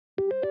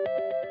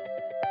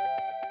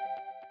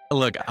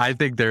Look, I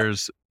think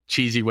there's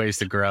cheesy ways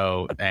to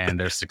grow and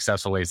there's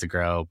successful ways to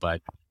grow, but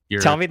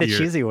tell me the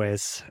cheesy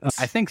ways.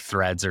 I think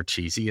threads are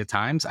cheesy at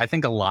times. I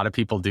think a lot of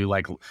people do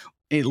like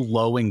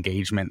low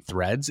engagement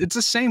threads. It's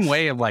the same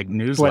way of like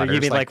newsletters. What do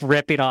you mean, like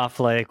ripping off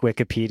like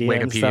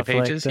Wikipedia and stuff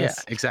pages? Like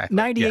this? Yeah, exactly.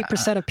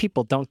 98% of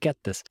people don't get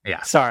this.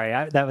 Yeah. Sorry,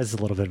 that was a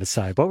little bit of a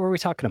side. What were we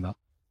talking about?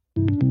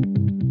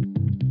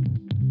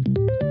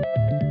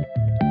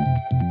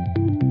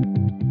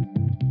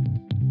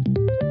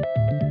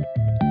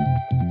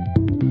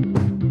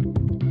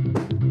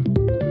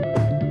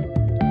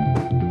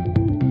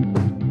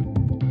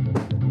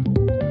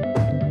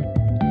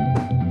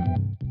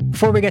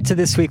 Before we get to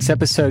this week's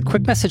episode,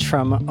 quick message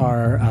from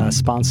our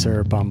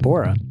sponsor,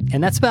 Bombora.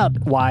 And that's about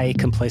why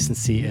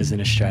complacency isn't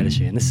a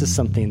strategy. And this is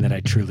something that I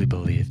truly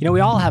believe. We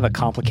all have a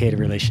complicated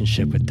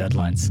relationship with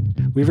deadlines.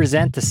 We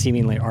resent the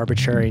seemingly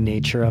arbitrary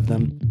nature of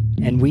them.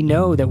 And we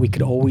know that we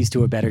could always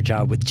do a better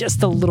job with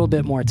just a little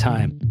bit more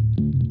time.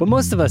 But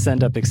most of us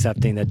end up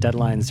accepting that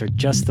deadlines are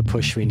just the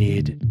push we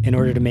need in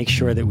order to make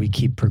sure that we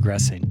keep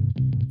progressing.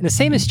 And the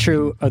same is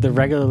true of the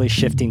regularly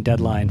shifting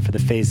deadline for the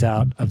phase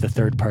out of the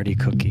third-party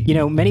cookie.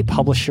 Many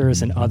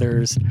publishers and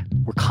others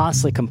were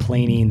constantly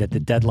complaining that the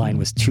deadline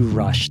was too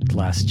rushed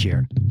last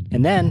year.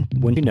 And then,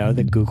 when you know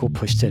that Google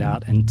pushed it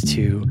out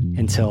until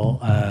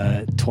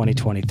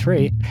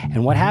 2023,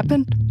 and what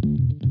happened?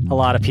 A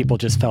lot of people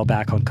just fell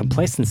back on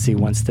complacency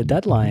once the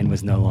deadline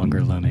was no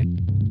longer looming.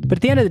 But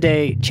at the end of the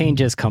day,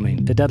 change is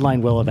coming. The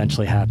deadline will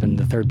eventually happen.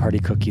 The third-party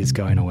cookie is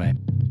going away.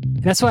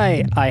 And that's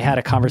why I had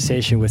a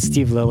conversation with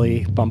Steve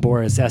Lilly,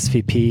 Bombora's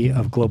SVP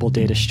of Global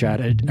Data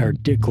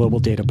Global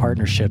Data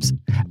Partnerships,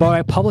 about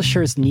why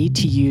publishers need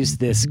to use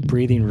this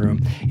breathing room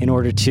in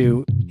order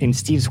to, in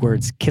Steve's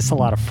words, kiss a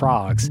lot of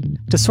frogs,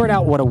 to sort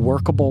out what a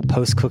workable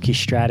post-cookie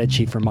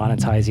strategy for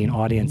monetizing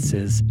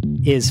audiences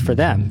is for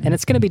them. And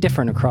it's going to be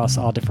different across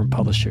all different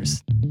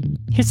publishers.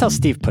 Here's how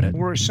Steve put it.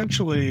 We're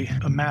essentially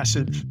a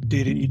massive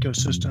data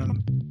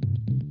ecosystem,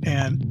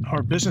 and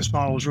our business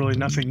model is really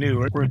nothing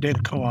new. We're a data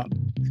co-op.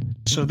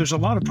 So there's a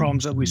lot of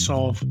problems that we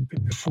solve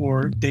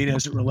for data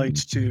as it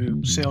relates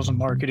to sales and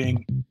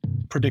marketing,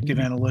 predictive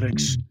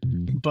analytics.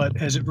 But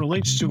as it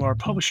relates to our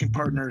publishing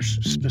partners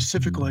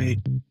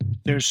specifically,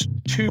 there's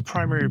two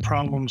primary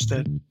problems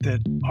that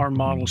our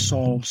model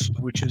solves,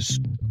 which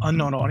is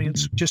unknown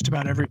audience. Just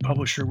about every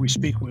publisher we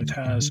speak with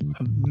has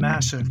a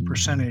massive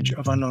percentage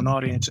of unknown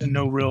audience and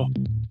no real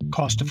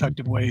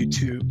cost-effective way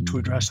to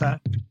address that.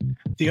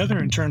 The other,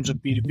 in terms of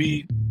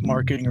B2B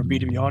marketing or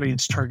B2B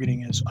audience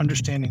targeting, is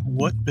understanding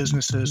what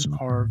businesses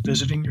are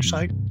visiting your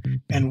site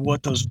and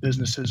what those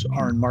businesses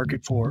are in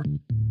market for.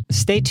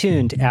 Stay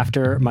tuned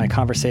after my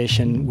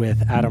conversation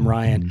with Adam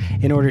Ryan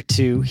in order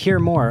to hear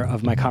more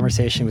of my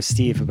conversation with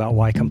Steve about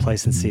why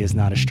complacency is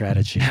not a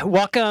strategy.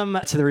 Welcome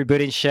to the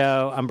Rebooting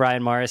Show. I'm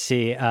Brian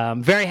Morrissey.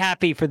 Very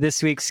happy for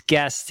this week's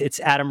guest. It's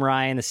Adam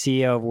Ryan, the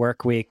CEO of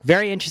Workweek.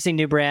 Very interesting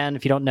new brand.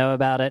 If you don't know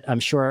about it, I'm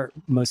sure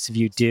most of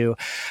you do.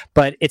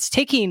 But it's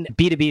taking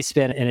B2B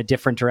spin in a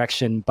different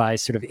direction by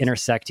sort of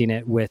intersecting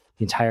it with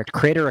the entire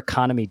creator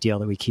economy deal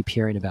that we keep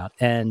hearing about.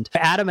 And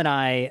Adam and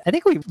I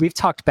think we've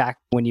talked back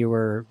when you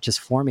were just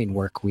forming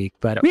Workweek,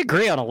 but we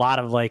agree on a lot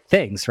of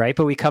things, right?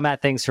 But we come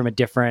at things from a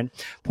different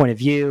point of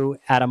view.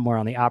 Adam more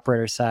on the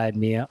operator side,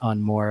 me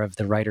on more of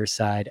the writer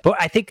side. But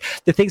I think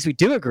the things we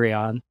do agree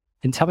on,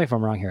 and tell me if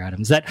I'm wrong here,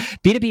 Adam, is that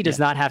B2B does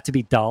not have to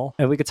be dull.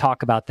 And we could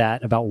talk about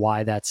that, about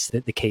why that's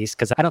the case,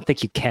 because I don't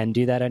think you can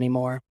do that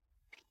anymore.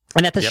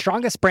 And that the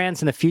strongest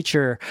brands in the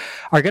future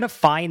are going to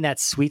find that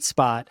sweet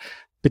spot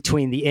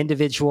between the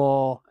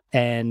individual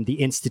and the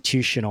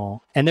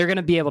institutional. And they're going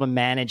to be able to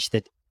manage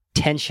the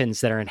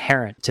tensions that are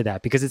inherent to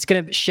that, because it's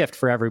going to shift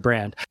for every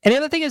brand. And the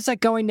other thing is that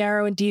going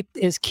narrow and deep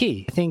is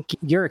key. I think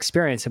your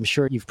experience, I'm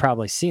sure you've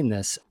probably seen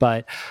this,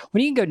 but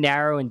when you can go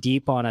narrow and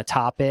deep on a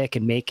topic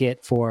and make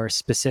it for a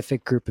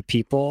specific group of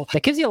people,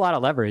 that gives you a lot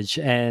of leverage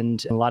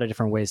and a lot of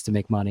different ways to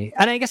make money.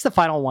 And I guess the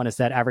final one is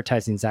that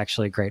advertising is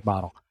actually a great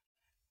model.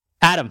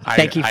 Adam,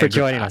 thank you for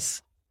joining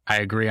us. I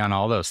agree on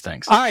all those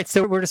things. All right,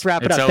 so we're just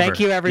wrapping up. Over. Thank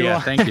you, everyone.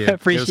 Yeah, thank you.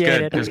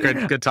 Appreciate it. It was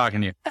good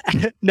talking to you.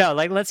 No,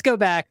 let's go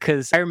back,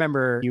 because I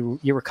remember you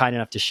were kind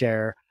enough to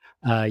share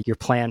your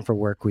plan for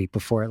Workweek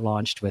before it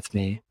launched with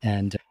me,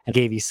 and I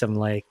gave you some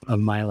of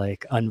my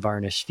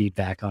unvarnished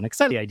feedback on it. 'Cause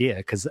I like the idea,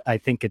 because I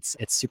think it's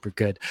super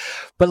good.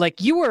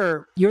 But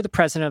you're the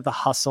president of The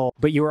Hustle,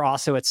 but you were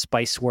also at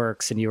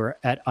Spiceworks and you were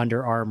at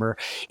Under Armour.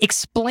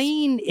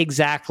 Explain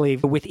exactly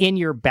within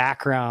your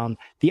background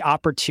the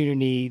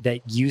opportunity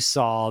that you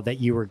saw that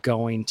you were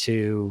going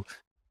to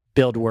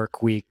build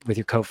Workweek with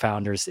your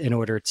co-founders in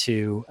order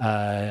to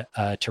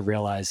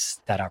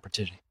realize that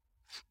opportunity.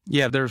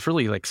 Yeah, there's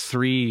really the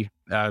three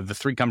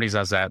companies I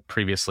was at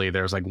previously.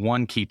 There's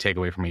one key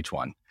takeaway from each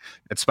one.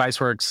 At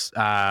Spiceworks,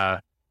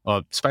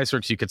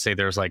 Spiceworks, you could say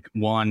there's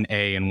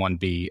 1A and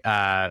 1B.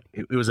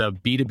 It was a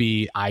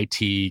B2B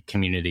IT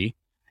community,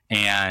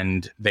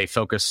 and they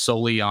focused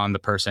solely on the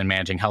person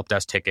managing help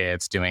desk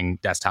tickets, doing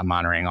desktop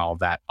monitoring, all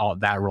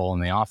that role in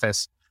the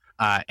office.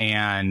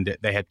 and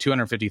they had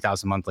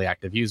 250,000 monthly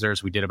active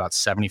users. We did about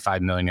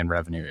 75 million in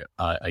revenue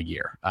a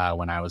year.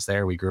 When I was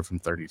there, we grew from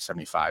 30 to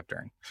 75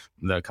 during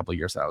the couple of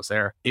years that I was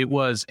there. It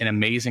was an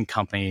amazing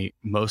company,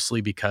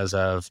 mostly because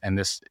of, and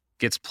this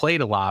gets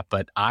played a lot,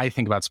 but I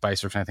think about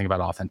Spiceworks and I think about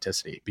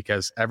authenticity,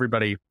 because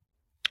everybody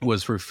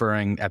was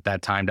referring at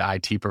that time to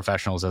IT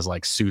professionals as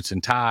like suits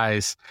and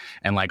ties,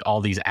 and like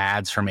all these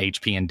ads from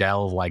HP and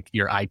Dell, like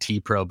your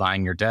IT pro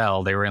buying your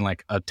Dell, they were in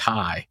like a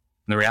tie.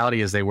 And the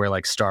reality is they wear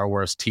like Star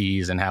Wars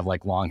tees and have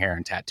like long hair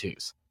and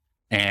tattoos.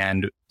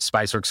 And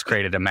Spiceworks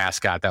created a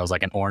mascot that was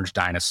like an orange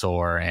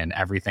dinosaur, and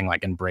everything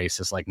like embraced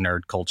this like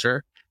nerd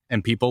culture,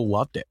 and people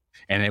loved it.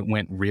 And it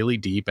went really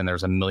deep, and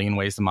there's a million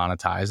ways to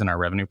monetize, and our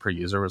revenue per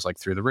user was like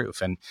through the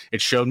roof. And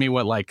it showed me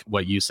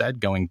what you said,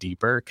 going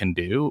deeper can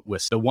do.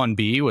 With the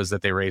 1B was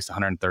that they raised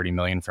 130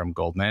 million from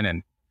Goldman,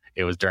 and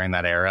it was during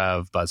that era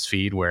of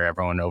BuzzFeed where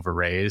everyone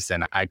overraised.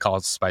 And I call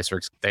it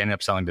Spiceworks. They ended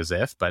up selling to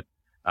Ziff, but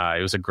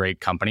it was a great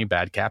company,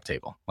 bad cap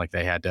table. Like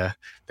they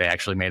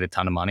actually made a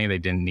ton of money. They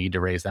didn't need to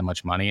raise that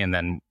much money. And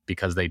then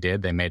because they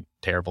did, they made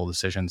terrible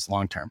decisions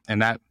long-term.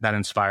 And that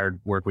inspired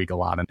Workweek a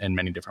lot in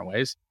many different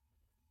ways.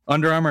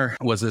 Under Armour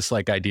was this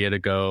like idea to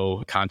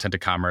go content to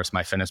commerce.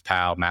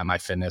 MyFitnessPal,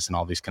 MapMyFitness, and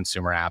all these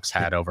consumer apps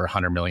had over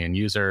 100 million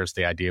users.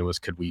 The idea was,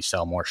 could we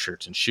sell more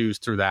shirts and shoes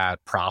through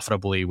that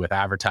profitably with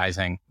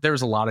advertising? There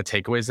was a lot of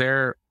takeaways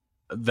there.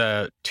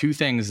 The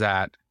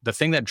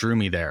thing that drew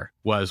me there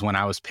was when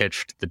I was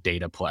pitched the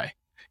data play.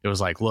 It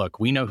was like, look,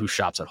 we know who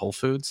shops at Whole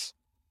Foods.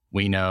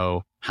 We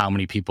know how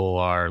many people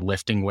are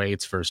lifting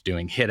weights versus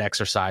doing HIIT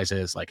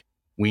exercises. Like,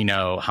 we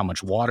know how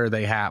much water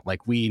they have.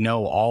 Like, we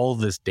know all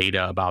this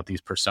data about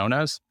these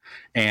personas.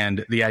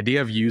 And the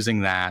idea of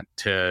using that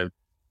to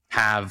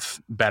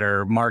have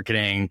better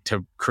marketing,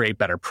 to create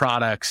better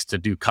products, to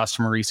do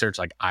customer research,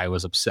 like I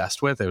was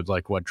obsessed with. It was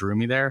like what drew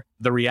me there.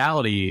 The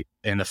reality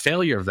and the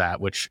failure of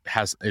that, which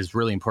is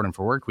really important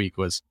for Workweek,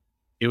 was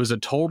it was a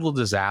total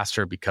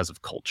disaster because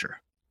of culture.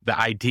 The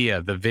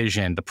idea, the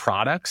vision, the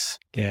products,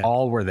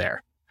 all were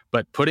there.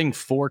 But putting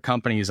 4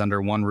 companies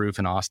under one roof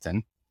in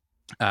Austin,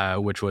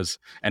 which was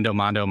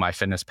Endomondo,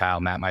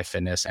 MyFitnessPal,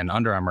 MapMyFitness, and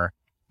Under Armour,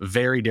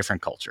 very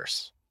different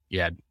cultures.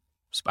 You had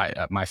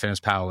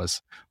MyFitnessPal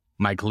was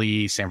Mike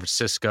Lee, San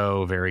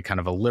Francisco, very kind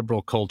of a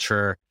liberal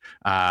culture.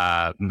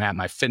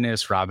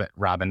 MapMyFitness,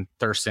 Robin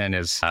Thurston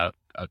is a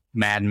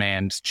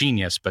madman's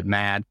genius, but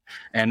mad.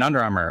 And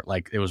Under Armour,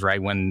 like it was right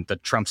when the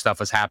Trump stuff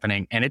was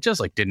happening, and it just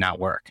like did not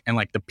work. And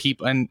like the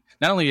people, and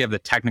not only do you have the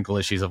technical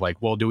issues of like,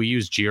 well, do we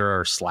use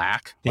Jira or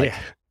Slack?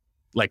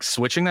 Like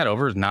switching that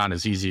over is not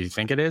as easy as you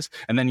think it is.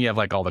 And then you have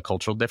like all the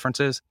cultural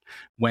differences.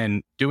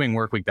 When doing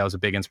Workweek, that was a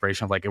big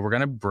inspiration of like, if we're going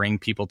to bring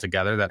people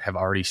together that have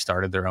already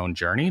started their own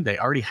journey, they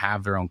already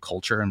have their own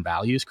culture and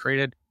values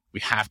created. We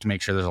have to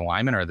make sure there's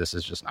alignment, or this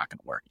is just not going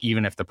to work,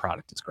 even if the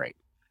product is great.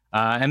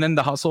 And then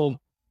the hustle,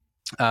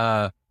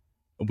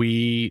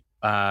 we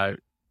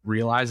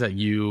realize that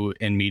you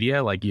in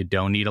media, like you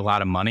don't need a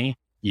lot of money.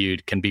 You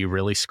can be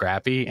really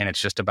scrappy, and it's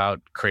just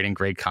about creating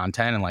great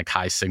content and like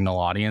high signal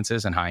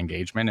audiences and high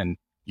engagement. And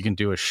you can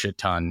do a shit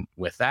ton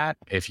with that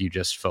if you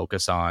just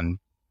focus on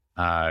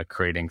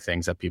creating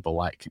things that people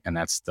like. And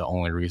that's the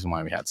only reason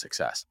why we had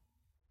success.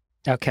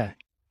 Okay.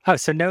 Oh,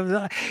 so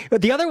no,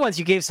 the other ones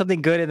you gave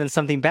something good and then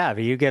something bad,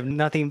 but you give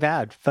nothing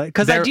bad.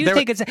 Because I do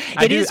think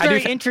it is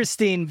very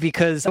interesting,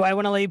 because I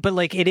want to, but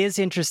like it is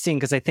interesting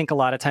because I think a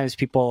lot of times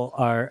people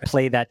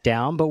play that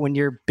down. But when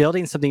you're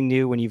building something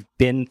new, when you've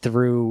been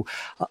through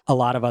a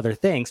lot of other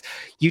things,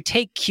 you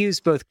take cues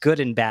both good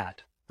and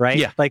bad. Right?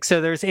 Yeah. Like,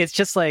 so it's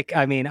just like,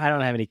 I mean, I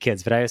don't have any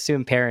kids, but I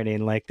assume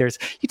parenting, like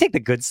you take the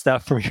good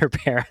stuff from your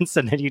parents,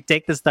 and then you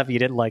take the stuff you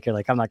didn't like. You're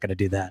like, I'm not going to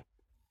do that.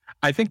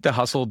 I think the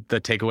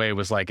takeaway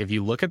was like, if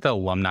you look at the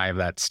alumni of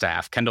that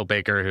staff, Kendall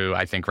Baker, who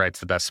I think writes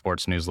the best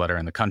sports newsletter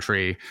in the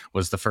country,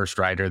 was the first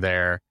writer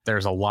there.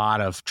 There's a lot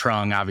of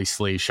Trung,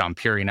 obviously. Sean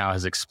Puri now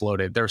has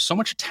exploded. There's so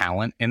much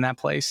talent in that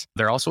place.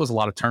 There also was a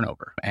lot of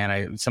turnover.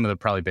 And some of the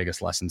probably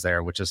biggest lessons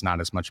there, which is not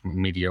as much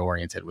media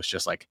oriented, was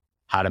just like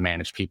how to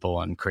manage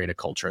people and create a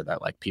culture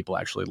that like people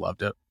actually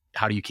loved it.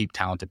 How do you keep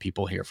talented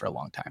people here for a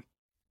long time?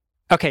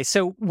 Okay,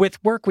 so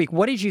with Workweek,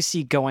 what did you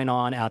see going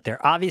on out there?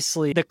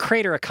 Obviously, the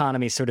creator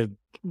economy sort of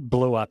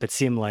blew up. It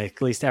seemed like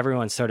at least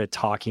everyone started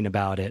talking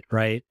about it,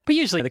 right? But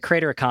usually the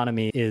creator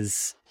economy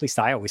is, at least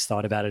I always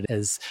thought about it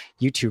as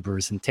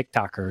YouTubers and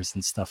TikTokers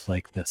and stuff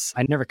like this.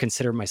 I never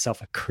considered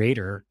myself a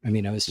creator. I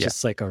mean, I was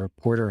just like a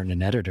reporter and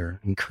an editor,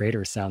 and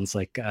creator sounds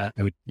like I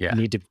would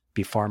need to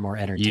be far more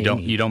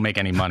entertaining. You don't make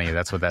any money.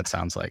 That's what that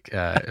sounds like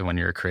when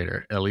you're a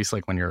creator. At least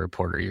like when you're a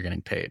reporter, you're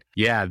getting paid.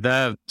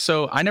 Yeah.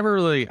 So I never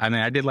really, I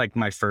mean, I did like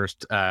my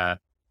first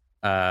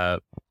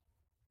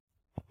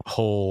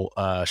whole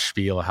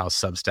spiel of how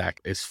Substack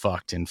is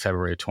fucked in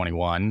February of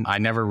 21. I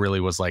never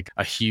really was like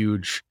a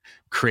huge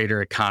creator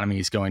economy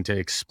is going to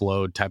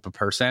explode type of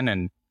person.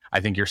 And I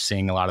think you're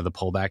seeing a lot of the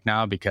pullback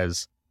now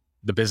because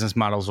the business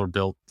models were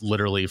built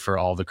literally for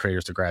all the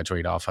creators to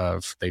graduate off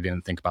of. They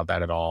didn't think about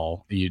that at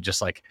all. You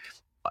just like,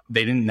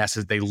 they didn't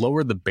necessarily, they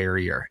lowered the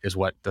barrier is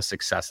what the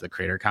success of the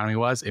creator economy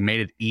was. It made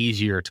it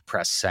easier to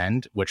press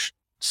send, which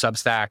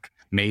Substack,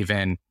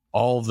 Maven,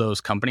 all of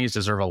those companies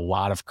deserve a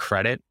lot of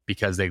credit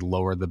because they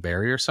lowered the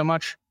barrier so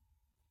much.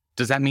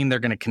 Does that mean they're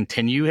going to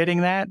continue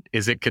hitting that?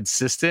 Is it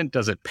consistent?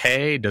 Does it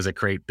pay? Does it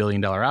create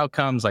billion-dollar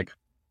outcomes? Like,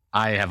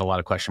 I have a lot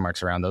of question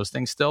marks around those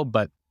things still,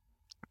 but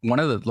one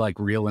of the like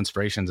real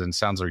inspirations, and it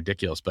sounds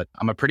ridiculous, but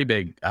I'm a pretty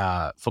big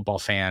football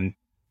fan.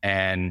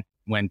 And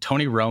when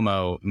Tony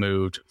Romo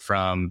moved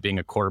from being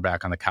a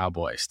quarterback on the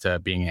Cowboys to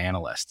being an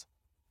analyst,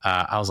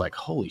 I was like,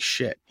 holy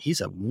shit,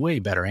 he's a way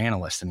better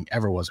analyst than he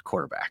ever was a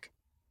quarterback.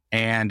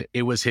 And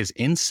it was his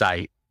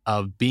insight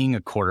of being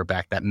a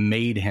quarterback that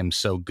made him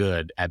so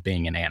good at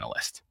being an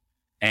analyst.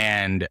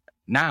 And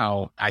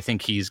now I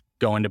think he's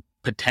going to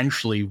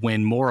potentially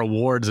win more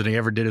awards than he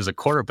ever did as a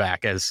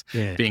quarterback as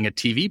being a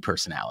TV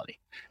personality.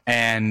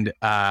 And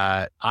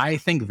I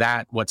think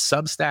that what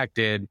Substack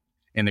did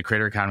in the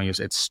creator economy is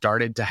it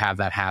started to have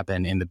that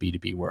happen in the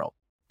B2B world.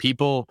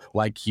 People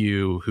like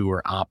you who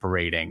were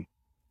operating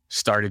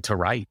started to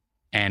write.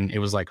 And it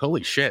was like,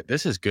 holy shit,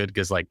 this is good.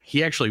 Because like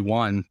he actually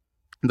won.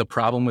 The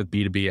problem with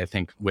B2B, I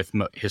think, with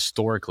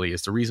historically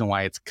is the reason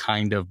why it's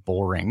kind of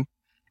boring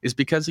is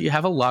because you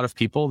have a lot of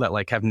people that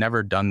like have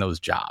never done those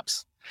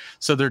jobs.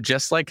 So they're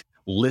just like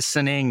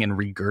listening and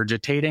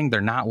regurgitating.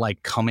 They're not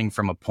like coming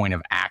from a point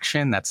of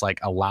action that's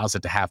like allows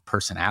it to have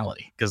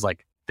personality because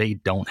like they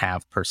don't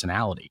have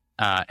personality.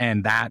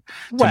 And that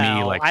to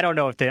me, like, I don't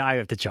know if I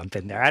have to jump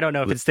in there. I don't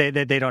know if it's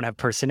that they don't have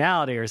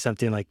personality or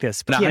something like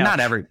this. But not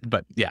every,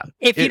 but yeah,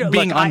 if you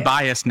being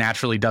unbiased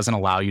naturally doesn't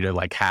allow you to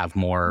like have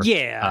more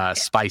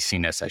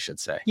spiciness, I should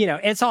say.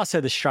 It's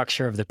also the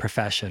structure of the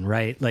profession,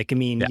 right? Like, I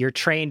mean, you're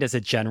trained as a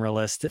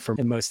generalist for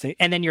most things,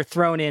 and then you're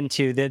thrown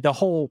into the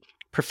whole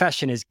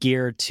profession is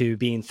geared to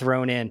being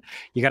thrown in.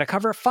 You got to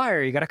cover a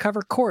fire, you got to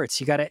cover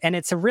courts, and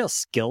it's a real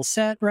skill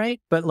set, right?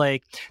 But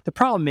like the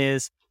problem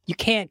is, you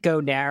can't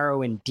go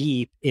narrow and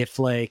deep if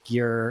like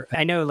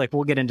I know like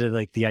we'll get into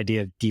like the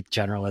idea of deep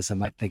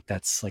generalism. I think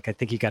that's like, I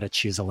think you got to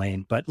choose a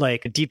lane, but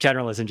like deep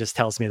generalism just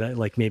tells me that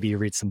like maybe you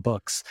read some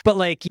books, but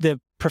like the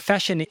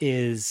profession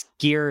is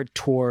geared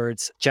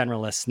towards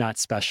generalists, not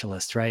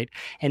specialists. Right.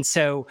 And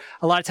so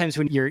a lot of times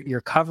when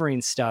you're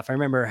covering stuff, I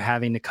remember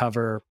having to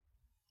cover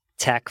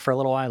tech for a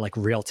little while, like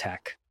real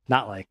tech,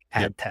 not like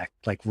ad tech,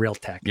 like real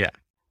tech. Yeah.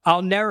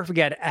 I'll never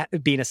forget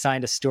being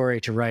assigned a story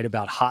to write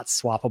about hot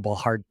swappable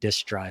hard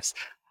disk drives.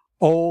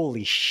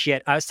 Holy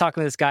shit. I was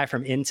talking to this guy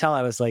from Intel.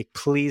 I was like,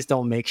 please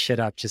don't make shit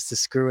up just to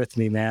screw with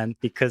me, man.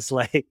 Because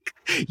like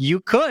you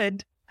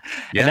could.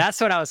 Yeah. And that's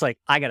when I was like,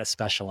 I got to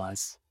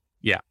specialize.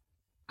 Yeah.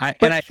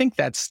 And I think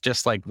that's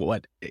just like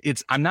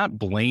I'm not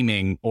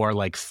blaming or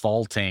like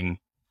faulting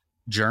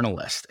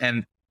journalists.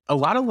 And a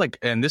lot of like,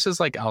 and this is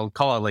like, I'll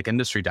call it like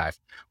industry dive.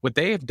 What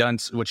they have done,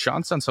 what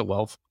Sean's done so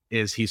well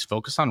is he's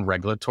focused on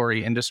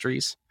regulatory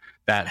industries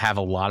that have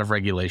a lot of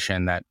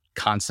regulation that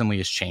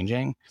constantly is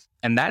changing.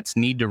 And that's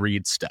need to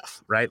read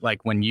stuff, right?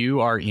 Like when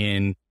you are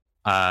in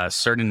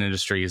certain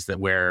industries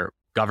where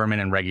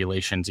government and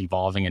regulations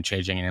evolving and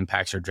changing and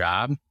impacts your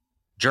job,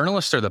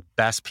 journalists are the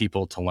best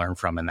people to learn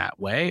from in that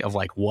way of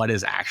like what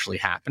is actually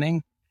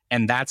happening.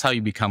 And that's how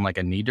you become like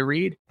a need to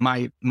read.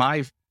 My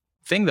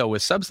thing though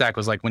with Substack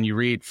was like when you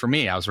read, for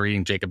me, I was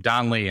reading Jacob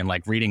Donnelly and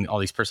like reading all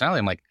these personalities.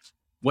 I'm like,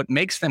 what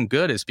makes them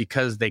good is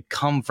because they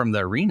come from the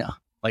arena.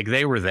 Like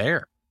they were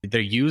there.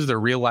 They use their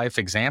real life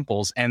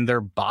examples and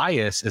their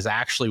bias is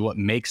actually what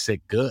makes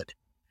it good.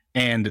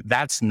 And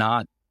that's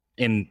not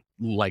in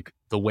like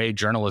the way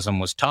journalism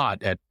was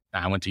taught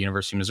I went to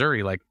University of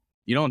Missouri, like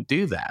you don't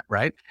do that.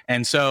 Right.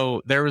 And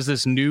so there was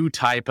this new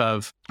type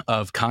of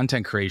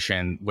content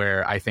creation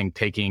where I think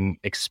taking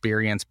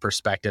experience,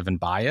 perspective, and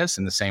bias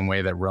in the same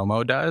way that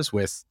Romo does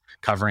with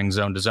covering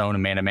zone to zone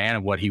and man to man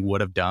and what he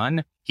would have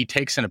done. He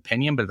takes an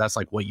opinion, but that's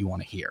like what you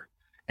want to hear.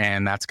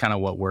 And that's kind of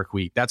what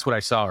Workweek, that's what I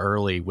saw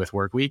early with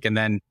Workweek. And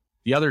then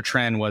the other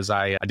trend was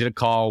I did a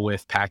call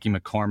with Packy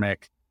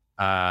McCormick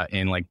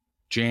in like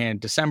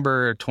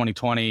December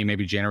 2020,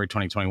 maybe January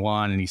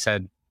 2021. And he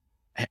said,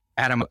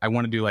 Adam, I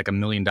want to do like $1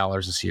 million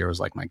this year was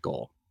like my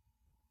goal.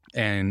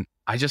 And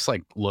I just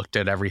like looked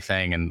at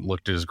everything and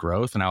looked at his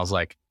growth. And I was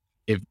like,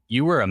 if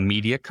you were a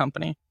media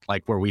company,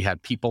 like where we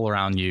had people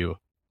around you,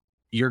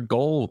 your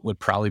goal would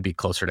probably be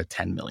closer to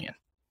 10 million.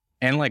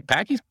 And like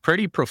Packy's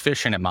pretty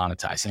proficient at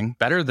monetizing,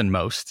 better than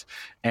most.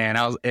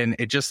 And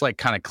it just like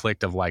kind of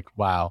clicked of like,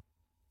 wow,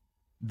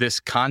 this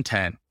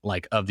content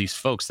like of these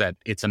folks that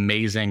it's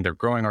amazing. They're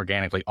growing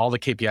organically. All the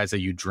KPIs that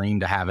you dream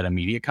to have at a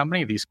media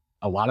company,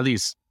 a lot of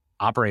these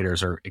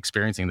operators are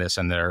experiencing this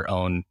in their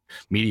own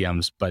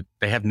mediums, but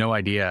they have no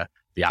idea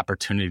the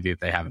opportunity that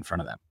they have in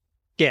front of them.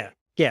 Yeah.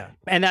 Yeah.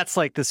 And that's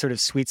like the sort of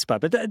sweet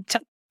spot. But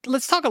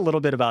let's talk a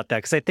little bit about that,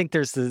 because I think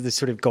there's the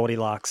sort of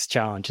Goldilocks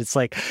challenge. It's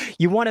like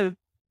you want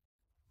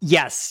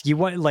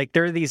like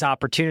there are these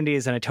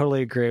opportunities, and I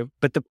totally agree.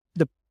 But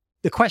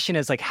the question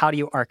is like, how do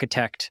you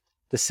architect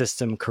the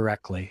system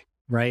correctly,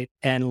 right?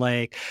 And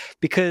like,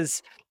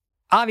 because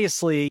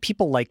obviously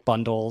people like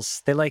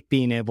bundles. They like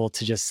being able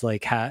to just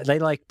like they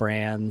like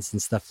brands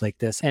and stuff like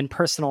this, and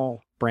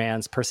personal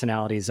brands,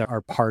 personalities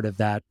are part of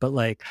that. But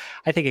like,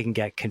 I think it can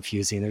get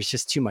confusing. There's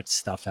just too much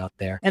stuff out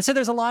there. And so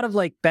there's a lot of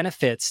like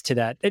benefits to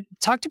that.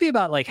 Talk to me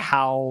about like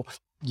how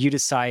you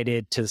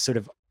decided to sort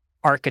of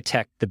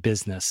architect the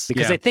business,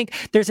 because I think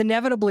there's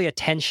inevitably a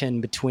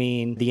tension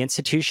between the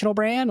institutional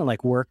brand and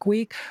like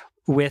Workweek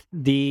with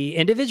the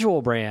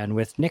individual brand,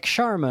 with Nick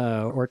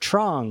Sharma or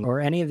Trong or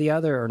any of the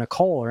other, or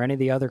Nicole or any of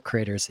the other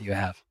creators that you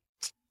have.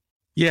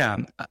 Yeah,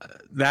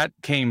 that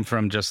came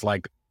from just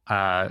like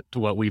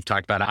what we've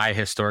talked about.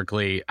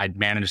 I'd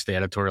managed the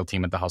editorial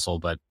team at The Hustle,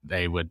 but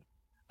they would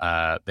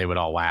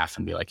all laugh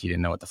and be like, "He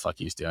didn't know what the fuck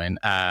he's doing."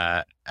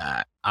 I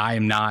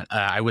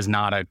was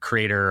not a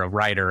creator, a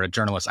writer, a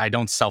journalist. I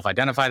don't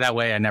self-identify that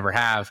way. I never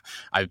have.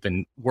 I've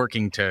been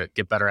working to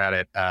get better at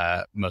it,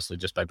 mostly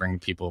just by bringing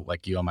people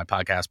like you on my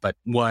podcast. But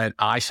what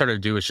I started to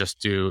do is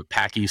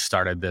Packy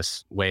started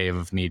this wave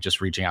of me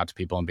just reaching out to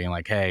people and being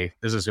like, "Hey,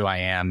 this is who I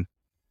am.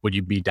 Would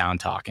you be down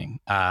talking?"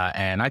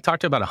 And I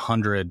talked to about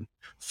 100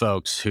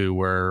 folks who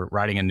were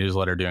writing a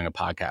newsletter, doing a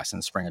podcast in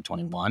the spring of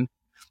 21.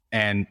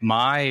 And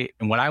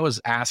what I was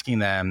asking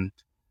them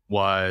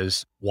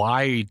was,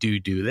 why do you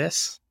do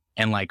this?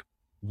 And like,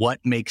 what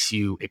makes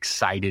you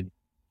excited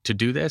to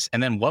do this?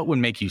 And then what would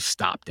make you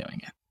stop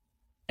doing it?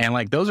 And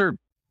like, those are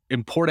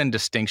important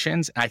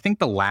distinctions. I think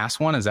the last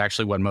one is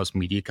actually what most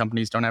media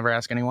companies don't ever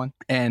ask anyone.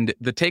 And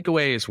the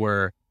takeaways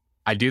were,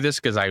 I do this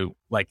because I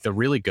like the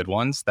really good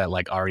ones that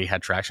like already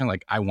had traction.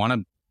 Like, I want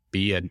to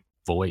be a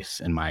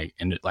voice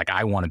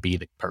I want to be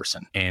the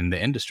person in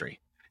the industry.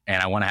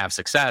 And I want to have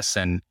success,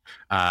 and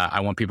I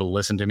want people to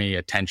listen to me,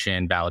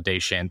 attention,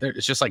 validation.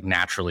 It's just like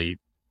naturally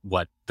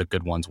what the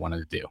good ones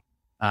wanted to do.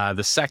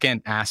 The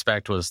second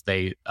aspect was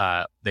they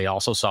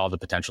also saw the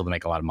potential to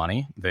make a lot of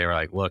money. They were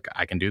like, look,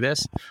 I can do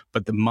this.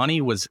 But the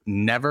money was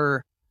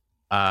never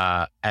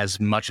as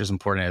much as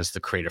important as the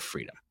creative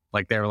freedom.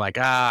 Like, they were like,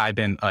 I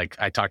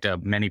talked to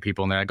many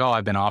people and they're like, oh,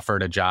 I've been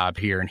offered a job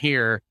here and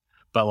here,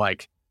 but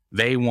like,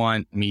 they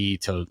want me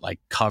to like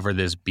cover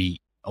this beat,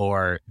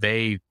 or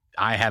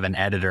I have an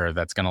editor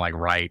that's going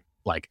to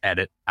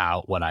edit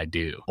out what I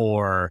do,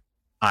 or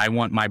I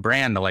want my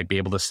brand to like be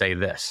able to say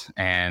this.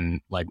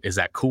 And like, is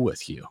that cool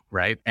with you?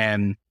 Right.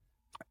 And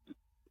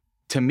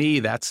to me,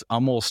 that's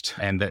almost,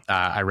 and that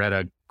I read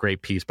a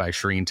great piece by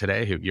Shireen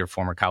today, your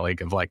former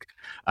colleague, of like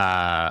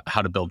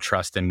how to build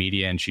trust in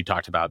media. And she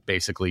talked about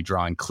basically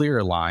drawing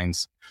clearer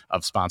lines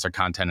of sponsored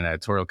content and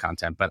editorial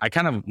content. But I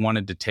kind of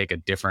wanted to take a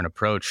different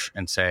approach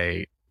and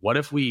say, what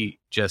if we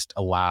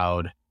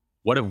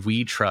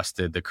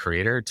trusted the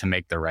creator to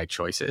make the right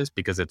choices,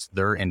 because it's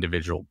their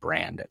individual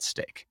brand at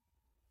stake?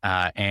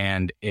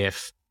 And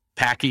if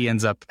Packy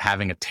ends up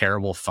having a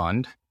terrible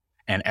fund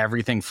and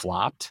everything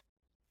flopped,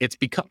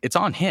 it's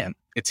on him.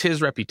 It's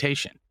his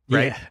reputation,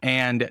 right? Yeah.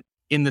 And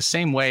in the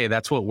same way,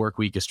 that's what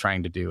Workweek is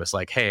trying to do. It's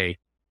like, hey,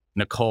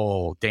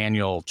 Nicole,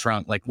 Daniel,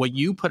 Trunk, like what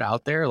you put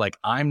out there, like,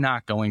 I'm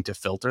not going to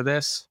filter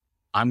this.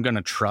 I'm going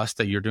to trust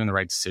that you're doing the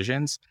right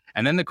decisions.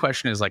 And then the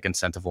question is like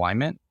incentive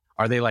alignment.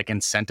 Are they like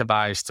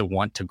incentivized to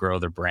want to grow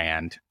their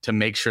brand, to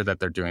make sure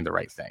that they're doing the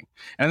right thing?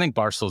 And I think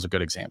Barstool is a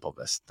good example of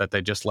this, that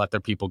they just let their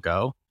people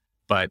go.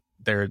 But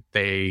the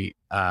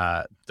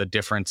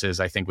difference is,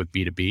 I think with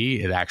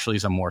B2B, it actually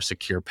is a more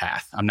secure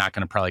path. I'm not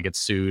going to probably get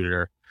sued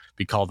or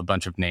be called a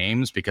bunch of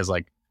names, because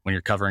like when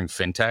you're covering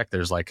fintech,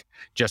 there's like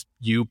just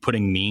you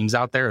putting memes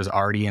out there is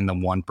already in the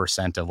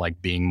 1% of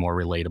like being more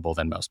relatable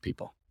than most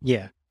people.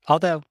 Yeah.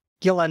 Although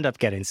you'll end up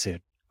getting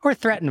sued or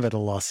threatened with a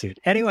lawsuit.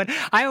 Anyone,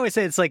 I always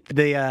say it's like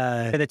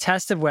the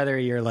test of whether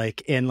you're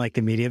like in like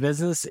the media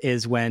business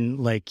is when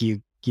like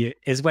you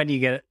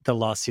get the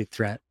lawsuit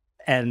threat.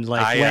 And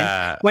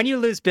like when you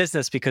lose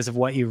business because of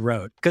what you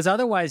wrote, because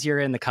otherwise you're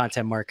in the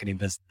content marketing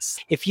business.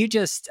 If you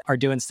just are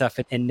doing stuff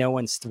and no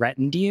one's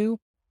threatened you,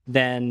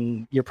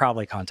 then you're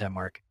probably content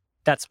marketing.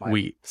 That's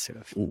my sort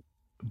of.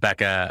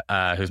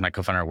 Becca, who's my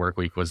co-founder at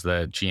Workweek, was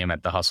the GM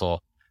at The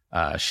Hustle.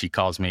 She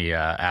calls me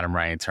Adam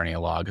Ryan attorney at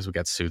law, because we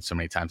got sued so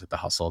many times at The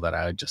Hustle that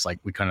I would just like,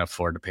 we couldn't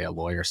afford to pay a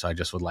lawyer. So I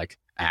just would like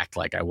act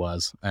like I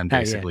was and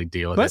basically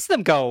deal with it. Most of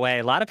them go away.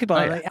 A lot of people,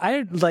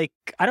 I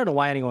don't know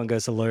why anyone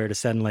goes to a lawyer to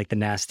send like the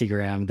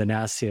nastygram,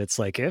 it's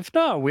like, if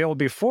not, we will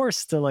be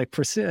forced to like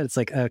pursue it. It's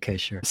like, okay,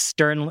 sure.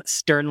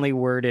 Sternly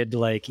worded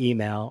like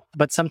email,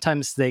 but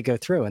sometimes they go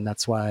through, and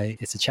that's why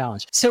it's a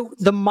challenge. So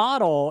the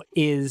model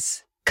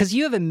is, because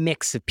you have a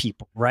mix of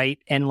people, right?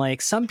 And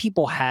like some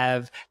people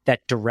have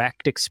that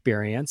direct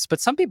experience, but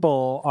some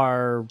people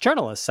are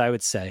journalists, I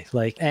would say.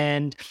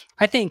 And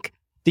I think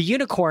the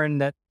unicorn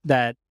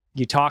that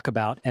you talk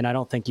about, and I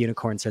don't think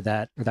unicorns are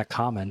that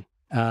common,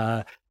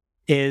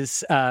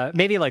 is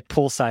maybe like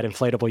poolside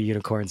inflatable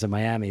unicorns in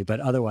Miami, but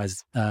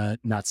otherwise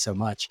not so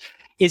much.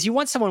 Is you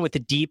want someone with the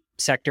deep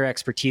sector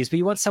expertise, but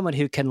you want someone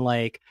who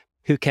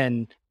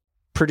can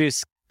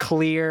produce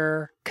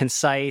clear,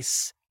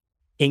 concise,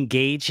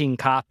 engaging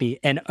copy.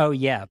 And oh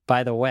yeah,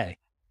 by the way,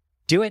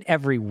 do it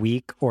every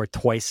week or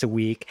twice a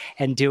week,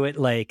 and do it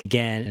like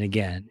again and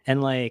again.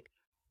 And like,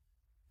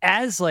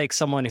 as like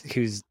someone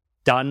who's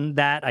done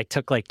that, I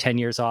took like 10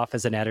 years off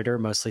as an editor,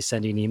 mostly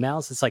sending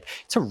emails. It's like,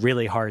 it's a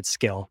really hard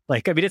skill.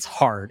 Like, I mean, it's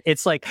hard.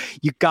 It's like,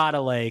 you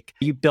gotta like,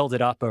 you build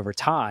it up over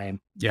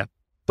time. Yeah.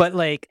 But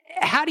like,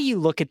 how do you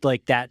look at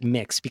like that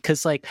mix?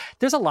 Because like,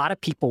 there's a lot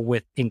of people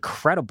with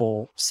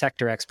incredible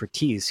sector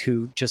expertise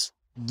who just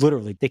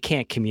literally, they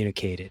can't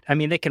communicate it. I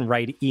mean, they can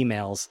write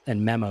emails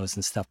and memos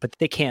and stuff, but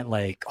they can't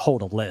like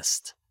hold a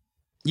list.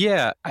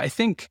 Yeah, I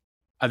think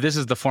this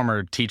is the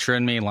former teacher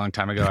in me. A long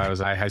time ago, I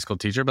was a high school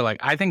teacher, but like,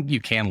 I think you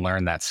can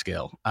learn that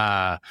skill.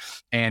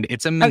 And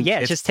it's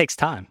it just takes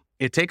time.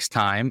 It takes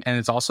time, and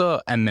it's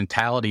also a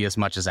mentality as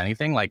much as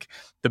anything. Like,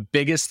 the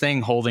biggest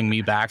thing holding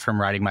me back from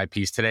writing my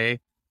piece today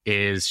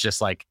is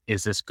just like,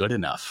 is this good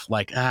enough?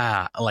 Like,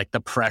 like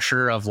the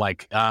pressure of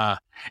like, and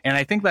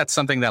I think that's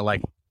something that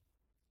like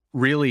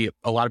really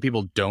a lot of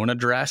people don't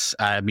address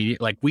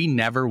immediately. Like, we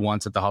never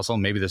once at the Hustle,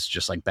 maybe this is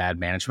just like bad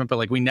management, but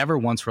like we never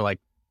once were like,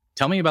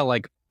 tell me about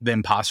like the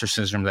imposter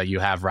syndrome that you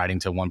have writing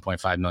to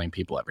 1.5 million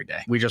people every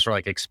day. We just were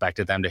like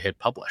expected them to hit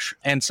publish.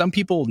 And some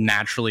people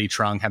naturally,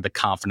 Trung, had the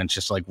confidence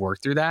just to like work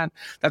through that.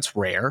 That's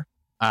rare.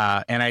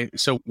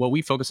 So what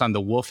we focus on, The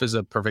Wolf is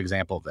a perfect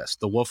example of this.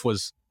 The Wolf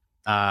was,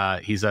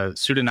 he's a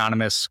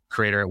pseudonymous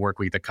creator at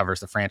Workweek that covers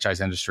the franchise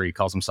industry. He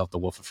calls himself the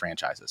Wolf of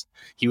Franchises.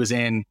 He was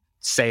in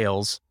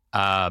sales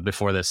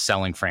before this,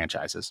 selling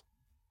franchises.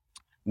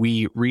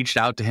 We reached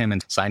out to him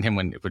and signed him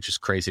which is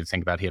crazy to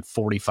think about. He had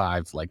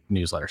 45 like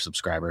newsletter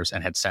subscribers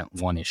and had sent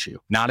one issue.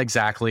 Not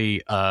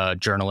exactly a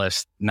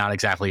journalist, not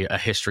exactly a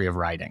history of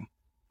writing.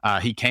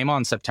 He came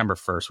on September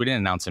 1st. We didn't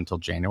announce him until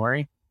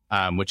January,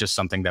 which is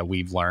something that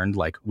we've learned.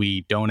 Like,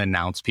 we don't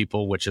announce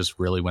people, which is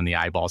really when the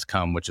eyeballs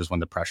come, which is when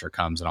the pressure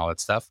comes and all that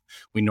stuff.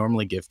 We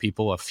normally give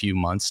people a few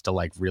months to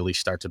like really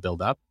start to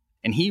build up.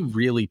 And he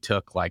really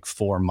took like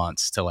 4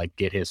 months to like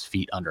get his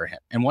feet under him.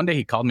 And one day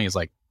he called me, he's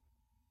like,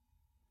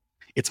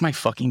 it's my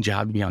fucking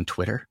job to be on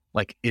Twitter.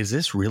 Like, is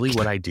this really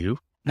what I do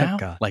now?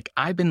 Oh, like,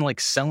 I've been like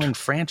selling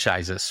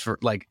franchises for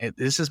like,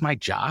 this is my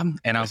job.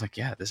 And I was like,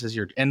 yeah, this is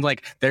and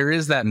like, there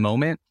is that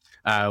moment.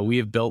 We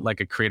have built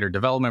like a creator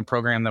development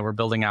program that we're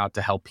building out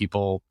to help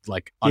people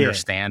like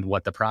understand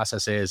what the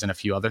process is and a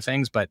few other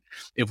things. But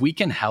if we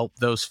can help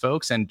those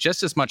folks, and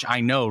just as much,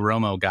 I know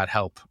Romo got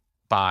help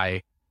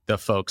by the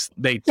folks,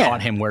 they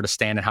taught him where to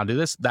stand and how to do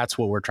this. That's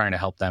what we're trying to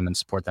help them and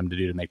support them to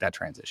do to make that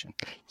transition.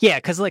 Yeah.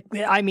 Cause like,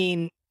 I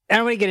mean, I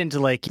don't want to get into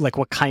like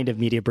what kind of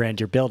media brand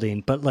you're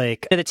building, but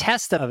like the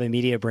test of a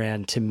media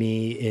brand to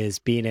me is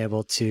being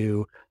able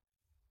to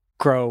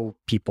grow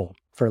people,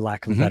 for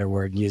lack of a better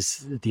word,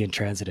 use the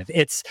intransitive.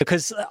 It's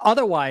because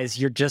otherwise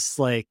you're just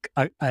like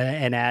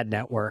an ad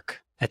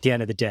network at the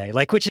end of the day,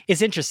 like, which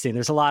is interesting.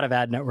 There's a lot of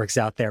ad networks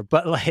out there,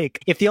 but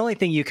like, if the only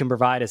thing you can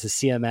provide is a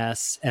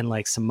CMS and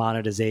like some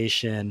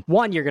monetization,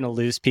 one, you're going to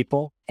lose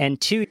people, and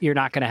two, you're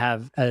not going to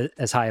have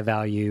as high a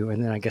value.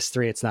 And then I guess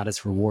three, it's not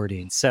as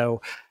rewarding.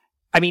 So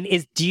I mean,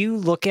 do you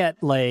look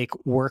at like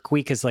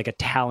Workweek as like a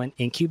talent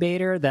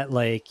incubator that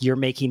like you're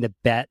making the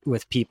bet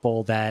with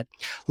people that,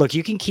 look,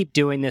 you can keep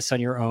doing this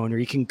on your own, or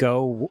you can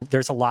go,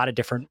 there's a lot of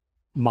different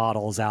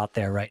models out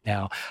there right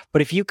now.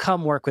 But if you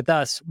come work with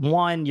us,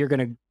 one, you're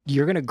going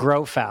to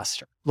grow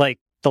faster, like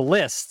the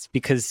lists,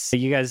 because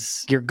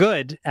you're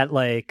good at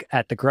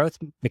the growth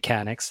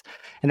mechanics,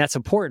 and that's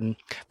important,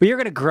 but you're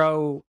going to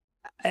grow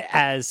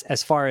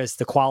as far as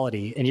the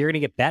quality, and you're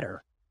going to get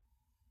better.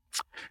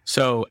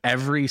 So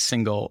every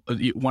single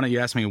one of you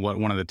asked me what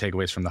one of the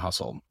takeaways from the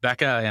Hustle.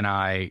 Becca and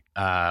I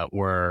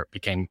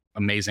became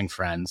amazing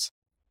friends,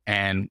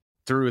 and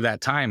through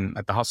that time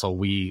at the Hustle,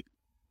 we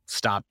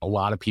stopped a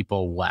lot of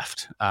people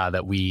left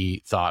that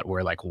we thought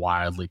were like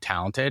wildly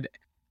talented.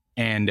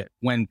 And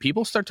when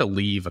people start to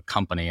leave a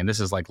company, and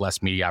this is like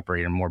less media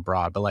operator, more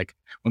broad, but like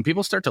when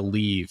people start to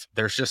leave,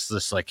 there's just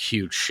this like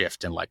huge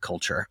shift in like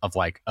culture of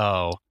like,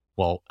 oh,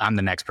 well, I'm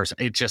the next person.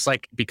 It just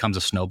like becomes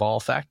a snowball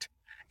effect.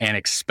 And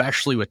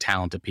especially with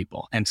talented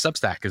people. And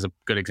Substack is a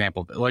good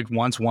example. Like,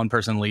 once one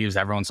person leaves,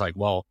 everyone's like,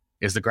 well,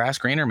 is the grass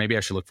greener? Maybe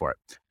I should look for it.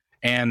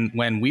 And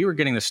when we were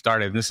getting this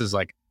started, and this is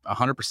like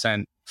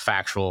 100%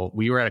 factual,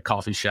 we were at a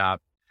coffee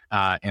shop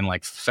in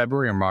like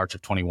February or March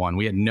of 21.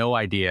 We had no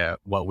idea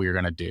what we were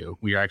going to do.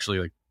 We were actually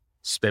like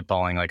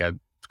spitballing,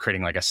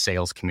 creating like a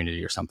sales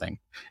community or something.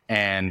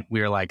 And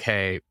we were like,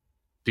 hey,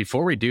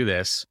 before we do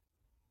this,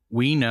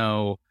 we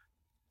know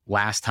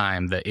last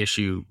time the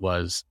issue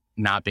was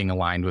not being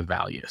aligned with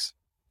values.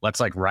 Let's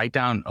like write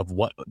down of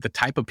what the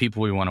type of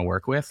people we want to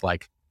work with,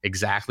 like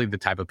exactly the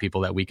type of people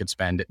that we could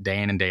spend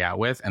day in and day out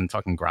with and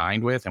fucking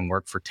grind with and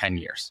work for 10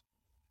 years.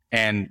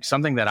 And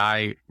something that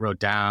I wrote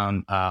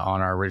down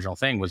on our original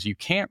thing was, you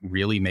can't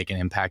really make an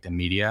impact in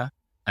media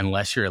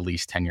unless you're at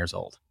least 10 years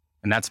old.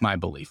 And that's my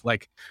belief.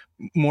 Like,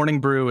 Morning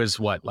Brew is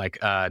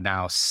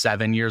now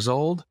 7 years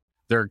old.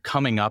 They're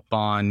coming up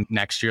on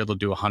next year, they'll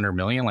do 100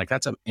 million. Like,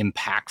 that's an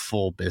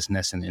impactful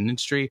business and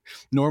industry.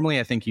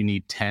 Normally, I think you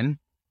need 10.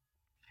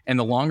 And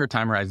the longer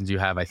time horizons you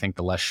have, I think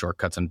the less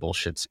shortcuts and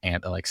bullshits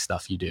and like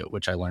stuff you do,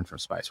 which I learned from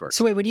Spiceworks.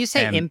 So wait, when you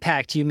say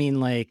impact, you mean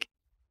like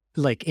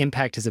like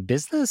impact as a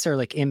business or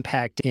like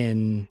impact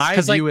in? I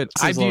Because like view it.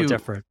 this I is a little view.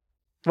 different.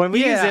 When we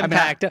use Yeah, I mean,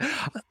 impact,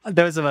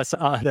 those of us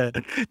on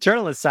the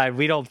journalist side,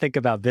 we don't think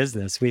about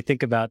business. We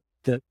think about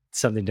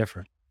something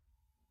different.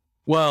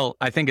 Well,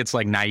 I think it's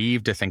like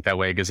naive to think that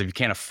way, because if you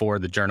can't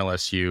afford the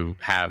journalists, you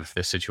have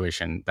this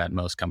situation that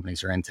most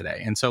companies are in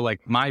today. And so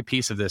like my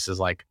piece of this is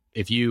like,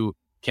 if you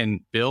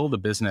can build a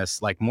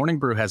business, like Morning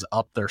Brew has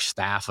upped their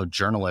staff of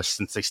journalists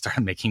since they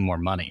started making more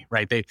money,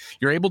 right?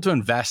 You're able to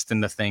invest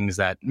in the things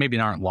that maybe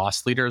aren't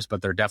loss leaders,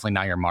 but they're definitely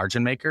not your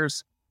margin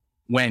makers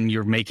when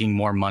you're making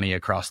more money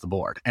across the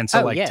board. And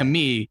so to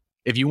me,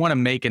 if you want to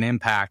make an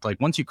impact, like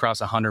once you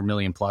cross 100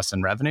 million plus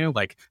in revenue,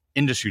 like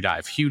Industry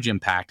Dive, huge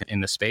impact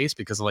in the space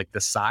because of like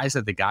the size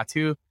that they got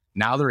to.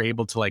 Now they're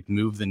able to like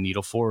move the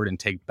needle forward and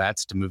take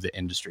bets to move the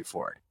industry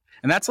forward.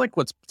 And that's like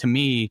what's, to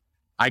me,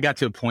 I got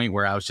to a point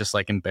where I was just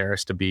like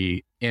embarrassed to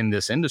be in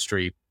this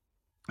industry.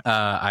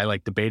 I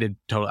like debated,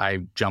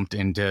 I jumped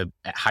into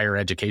higher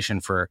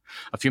education for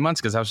a few months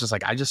because I was just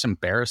like, I just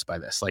embarrassed by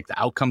this. Like the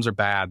outcomes are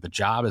bad. The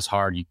job is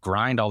hard. You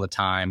grind all the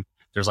time.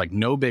 There's like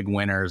no big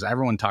winners.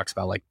 Everyone talks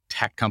about like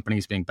tech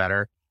companies being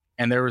better.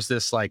 And there was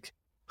this like,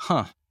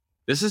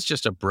 this is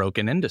just a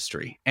broken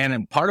industry.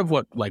 And part of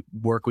what like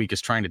Workweek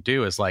is trying to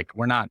do is like,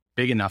 we're not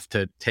big enough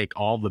to take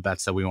all the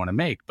bets that we want to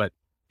make. But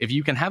if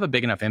you can have a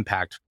big enough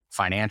impact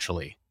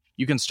financially,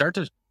 you can start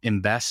to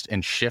invest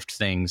and shift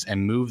things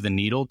and move the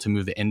needle to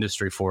move the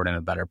industry forward in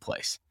a better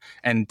place.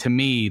 And to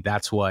me,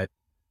 that's what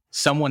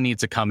someone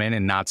needs to come in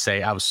and not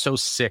say, I was so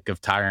sick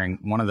of tiring.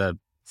 One of the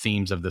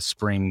themes of the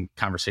spring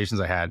conversations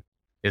I had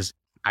is,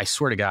 I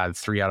swear to God,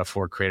 3 out of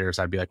 4 creators,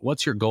 I'd be like,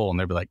 what's your goal? And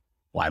they'd be like,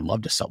 well, I'd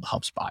love to sell the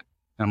HubSpot.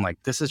 And I'm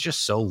like, this is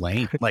just so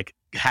lame. Like,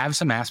 have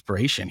some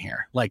aspiration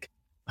here. Like,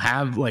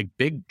 have like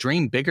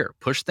dream bigger,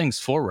 push things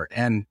forward.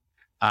 And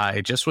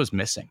it just was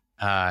missing.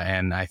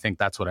 And I think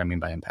that's what I mean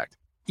by impact.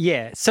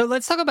 Yeah. So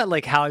let's talk about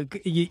like how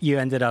you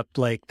ended up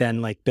like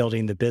then like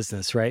building the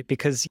business, right?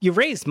 Because you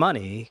raised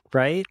money,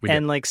 right?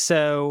 And like,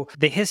 so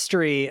the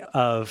history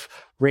of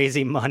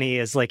raising money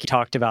is like you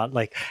talked about,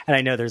 like, and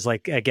I know there's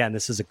like, again,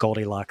 this is a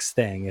Goldilocks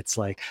thing. It's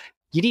like,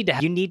 you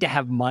need to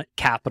have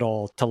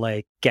capital to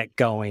like get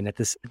going at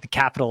this. The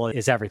capital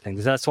is everything.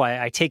 So that's why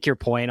I take your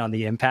point on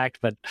the impact,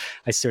 but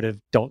I sort of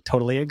don't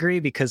totally agree,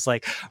 because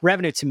like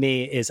revenue to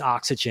me is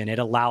oxygen. It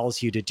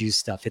allows you to do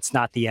stuff. It's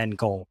not the end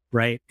goal,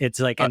 right? It's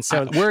like, and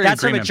so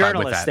that's from a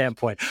journalist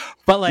standpoint.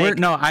 But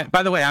like,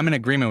 by the way, I'm in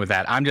agreement with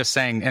that. I'm just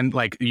saying, and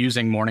like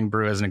using Morning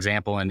Brew as an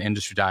example in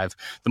Industry Dive,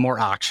 the more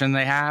auction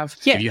they have,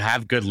 if you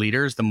have good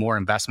leaders, the more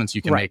investments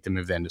you can make to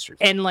move the industry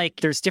forward. And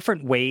like, there's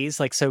different ways,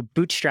 like, so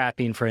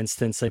bootstrapping, for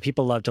instance, like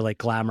people love to like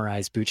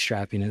glamorize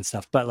bootstrapping and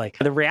stuff. But like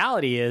the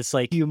reality is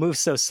like you move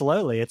so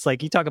slowly. It's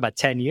like you talk about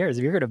 10 years.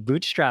 If you're going to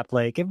bootstrap,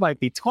 like it might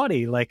be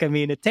 20. Like, I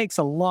mean, it takes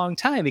a long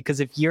time because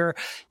if you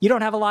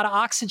don't have a lot of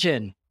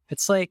oxygen,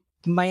 it's like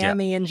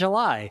Miami in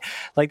July.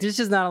 Like there's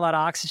just not a lot of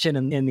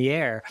oxygen in the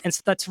air. And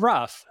so that's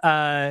rough.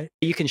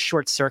 You can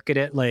short circuit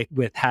it like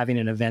with having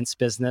an events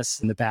business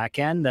in the back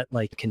end that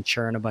like can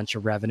churn a bunch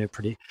of revenue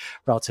pretty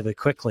relatively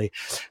quickly.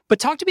 But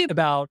talk to me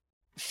about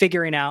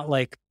figuring out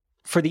like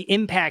for the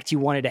impact you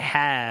wanted to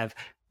have,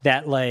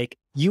 that like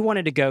you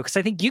wanted to go, because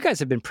I think you guys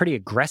have been pretty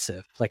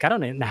aggressive. Like, I don't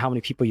know how many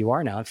people you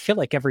are now. I feel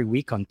like every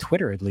week on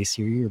Twitter, at least,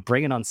 you're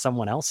bringing on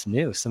someone else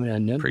new,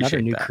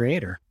 another new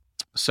creator.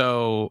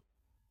 So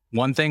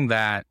one thing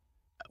that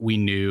we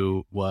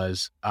knew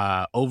was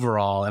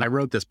overall, and I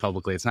wrote this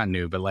publicly, it's not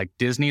new, but like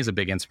Disney is a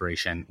big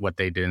inspiration, what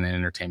they did in the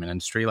entertainment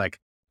industry. Like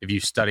if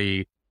you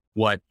study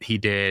what he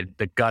did,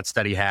 the guts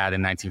that he had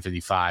in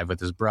 1955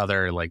 with his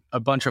brother, like a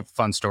bunch of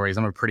fun stories.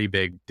 I'm a pretty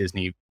big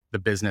the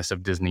business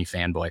of Disney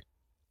fanboy.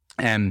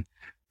 And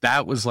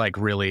that was like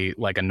really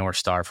like a North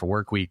Star for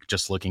Workweek,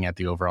 just looking at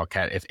the overall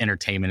if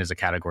entertainment is a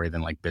category,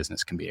 then like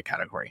business can be a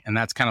category. And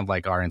that's kind of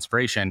like our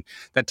inspiration.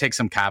 That takes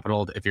some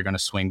capital if you're going to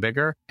swing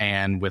bigger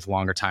and with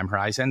longer time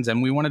horizons.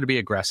 And we wanted to be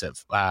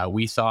aggressive.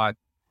 We thought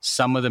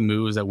some of the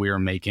moves that we were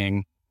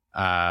making,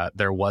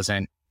 there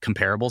wasn't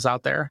comparables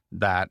out there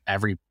that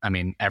every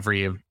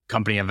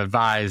company I've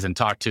advised and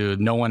talked to,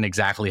 no one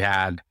exactly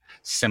had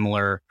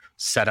similar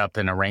setup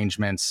and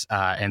arrangements.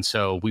 And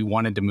so we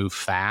wanted to move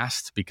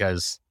fast,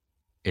 because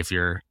if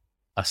you're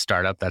a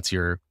startup, that's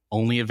your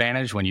only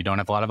advantage when you don't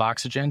have a lot of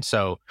oxygen.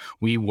 So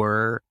we've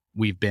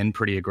been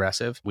pretty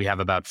aggressive. We have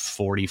about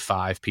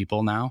 45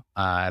 people now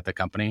at the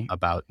company.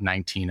 About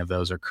 19 of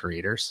those are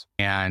creators.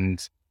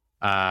 And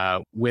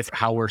with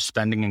how we're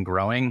spending and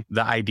growing,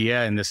 the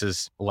idea, and this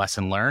is a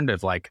lesson learned,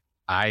 of like,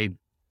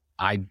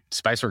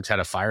 Spiceworks had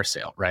a fire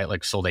sale, right?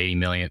 Like sold 80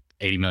 million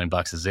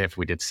bucks as if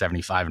we did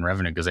 75 in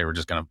revenue, because they were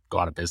just going to go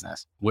out of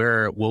business.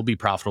 We'll be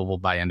profitable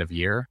by end of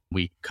year.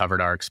 We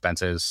covered our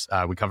expenses.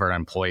 We covered our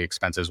employee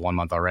expenses 1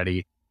 month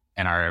already,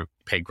 and our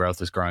paid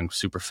growth is growing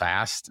super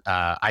fast.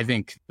 I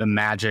think the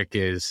magic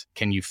is,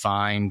 can you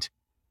find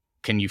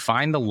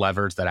the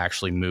levers that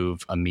actually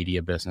move a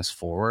media business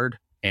forward,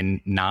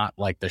 and not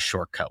like the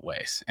shortcut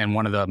ways? And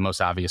one of the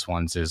most obvious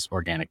ones is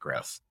organic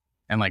growth.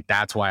 And like,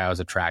 that's why I was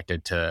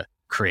attracted to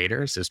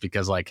creators, is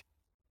because like,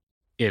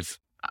 if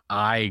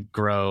I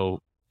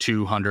grow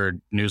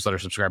 200 newsletter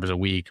subscribers a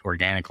week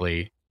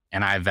organically,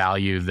 and I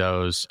value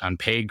those on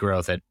paid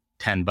growth at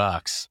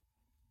 $10,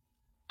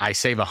 I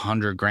save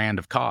 $100,000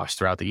 of cost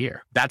throughout the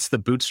year. That's the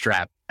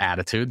bootstrap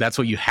attitude. That's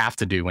what you have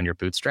to do when you're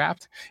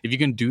bootstrapped. If you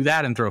can do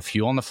that and throw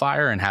fuel on the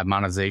fire and have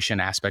monetization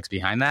aspects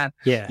behind that,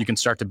 you can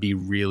start to be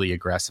really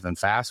aggressive and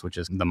fast, which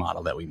is the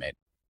model that we made.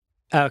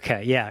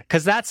 Okay, yeah,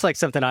 because that's like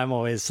something I'm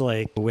always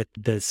like with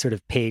the sort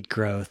of paid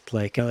growth,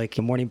 like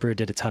Morning Brew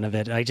did a ton of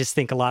it. I just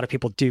think a lot of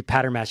people do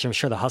pattern match. I'm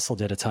sure the Hustle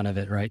did a ton of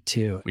it, right,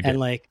 too. We did.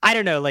 And like, I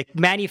don't know, like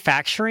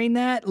manufacturing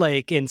that,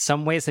 like in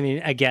some ways, I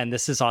mean, again,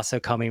 this is also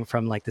coming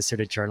from like the sort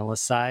of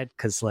journalist side,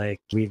 because like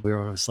we were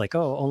always like,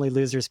 oh, only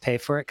losers pay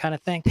for it kind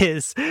of thing.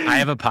 I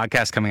have a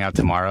podcast coming out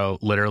tomorrow.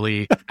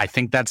 Literally, I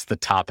think that's the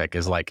topic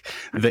is like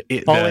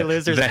only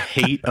losers. The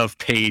hate of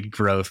paid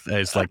growth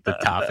is like the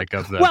topic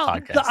of the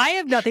podcast. I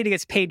have nothing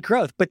against paid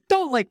growth, but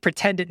don't like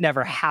pretend it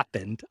never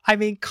happened. I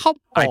mean, come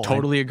on. I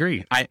totally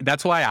agree.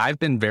 That's why I've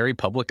been very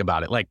public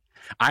about it. Like,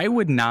 I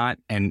would not,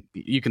 and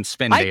you can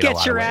spin data. I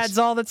get your ads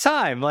all the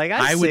time. Like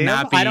I would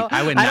not them. be.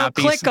 I don't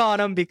click on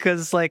them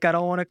because like I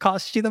don't want to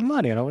cost you the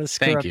money. I don't want to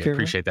screw up Thank you.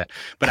 Appreciate that.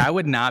 But I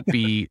would not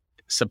be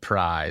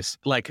surprised.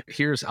 Like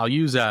I'll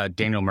use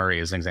Daniel Murray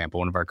as an example.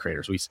 One of our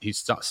creators. He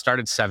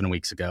started 7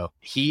 weeks ago.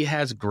 He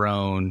has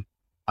grown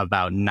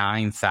about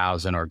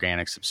 9,000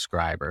 organic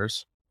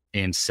subscribers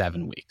in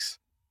 7 weeks.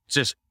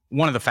 Just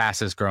one of the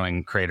fastest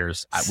growing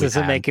creators. This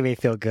is making me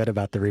feel good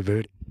about the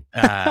reboot.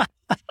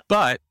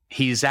 But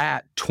he's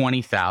at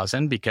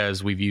 20,000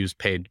 because we've used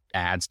paid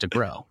ads to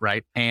grow,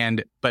 right?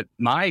 But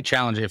my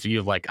challenge, if you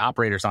have like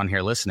operators on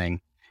here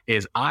listening,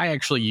 is I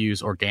actually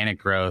use organic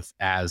growth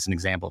as an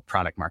example of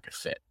product market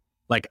fit.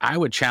 Like I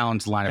would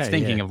challenge the line of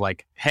thinking of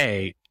like,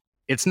 hey,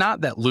 it's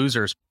not that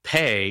losers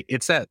pay,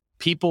 it's that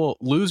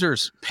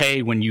losers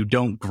pay when you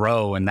don't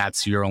grow and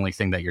that's your only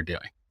thing that you're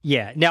doing.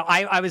 Yeah. Now,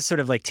 I was sort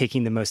of like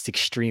taking the most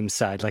extreme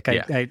side. Like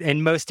I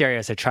in most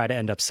areas, I try to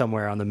end up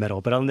somewhere on the middle.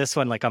 But on this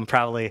one, like I'm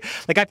probably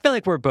like I feel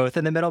like we're both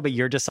in the middle, but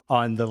you're just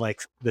on the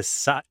like the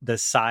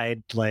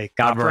side like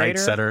operator, right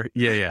center.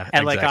 Yeah.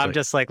 And like I'm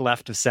just like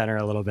left of center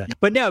a little bit.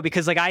 But no,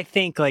 because like I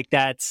think like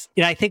that's,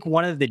 and I think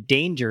one of the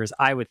dangers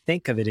I would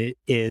think of it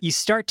is you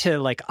start to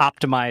like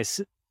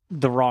optimize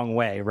the wrong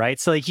way, right?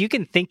 So like you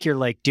can think you're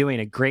like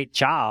doing a great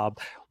job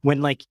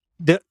when like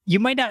you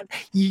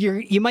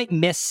might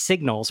miss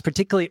signals,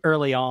 particularly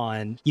early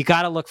on. You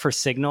got to look for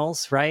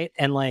signals, right?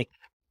 And like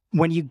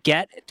when you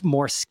get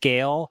more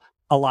scale,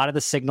 a lot of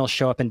the signals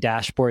show up in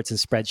dashboards and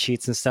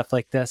spreadsheets and stuff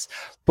like this.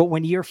 But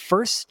when you're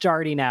first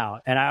starting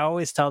out, and I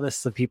always tell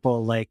this to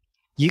people, like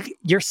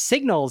your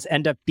signals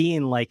end up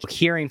being like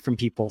hearing from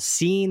people,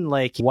 seeing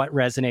like what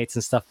resonates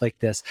and stuff like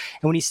this.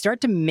 And when you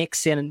start to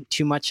mix in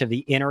too much of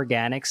the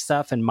inorganic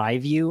stuff, in my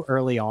view,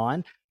 early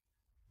on,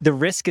 the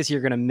risk is you're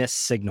going to miss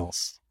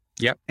signals.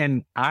 Yep.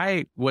 And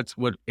I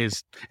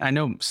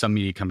know some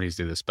media companies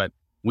do this, but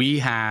we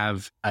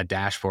have a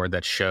dashboard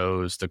that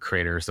shows the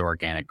creators the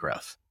organic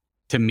growth.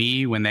 To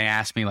me, when they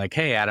ask me like,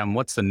 hey, Adam,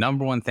 what's the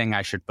number one thing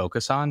I should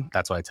focus on?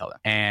 That's what I tell them.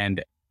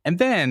 And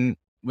then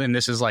when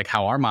this is like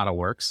how our model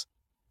works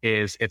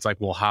is it's like,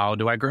 well, how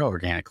do I grow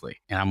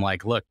organically? And I'm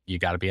like, look, you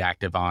got to be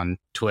active on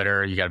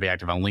Twitter. You got to be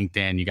active on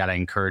LinkedIn. You got to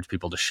encourage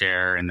people to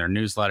share in their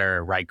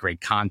newsletter, write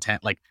great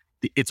content. Like,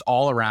 it's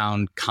all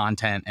around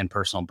content and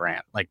personal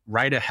brand. Like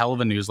write a hell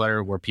of a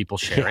newsletter where people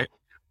share it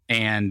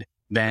and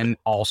then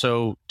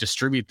also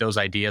distribute those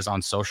ideas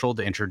on social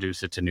to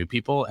introduce it to new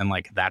people. And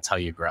like, that's how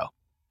you grow.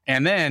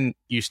 And then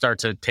you start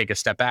to take a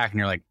step back and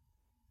you're like,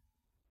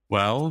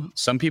 well,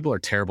 some people are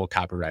terrible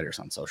copywriters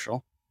on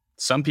social.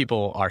 Some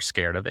people are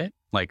scared of it.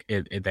 Like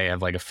they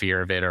have like a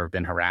fear of it or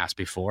been harassed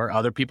before.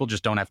 Other people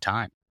just don't have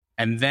time.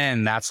 And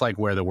then that's like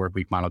where the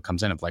Workweek model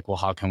comes in of like, well,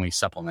 how can we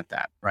supplement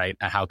that, right?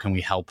 How can we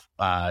help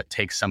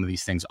take some of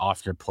these things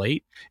off your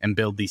plate and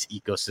build these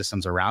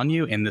ecosystems around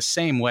you in the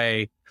same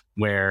way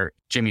where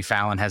Jimmy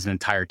Fallon has an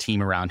entire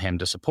team around him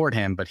to support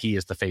him, but he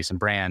is the face and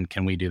brand.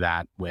 Can we do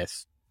that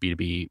with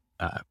B2B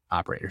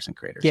operators and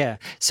creators? Yeah.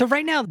 So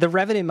right now the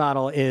revenue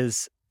model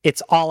it's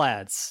all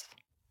ads.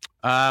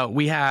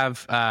 We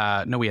have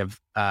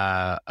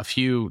a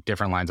few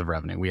different lines of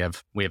revenue. We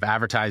have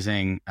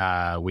advertising,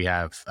 we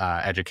have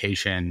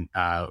education,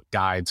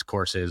 guides,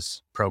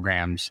 courses,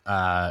 programs,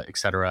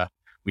 etc.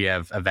 We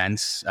have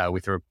events. We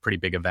threw a pretty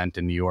big event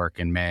in New York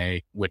in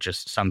May, which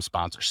is some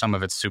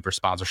of it's super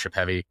sponsorship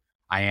heavy.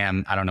 I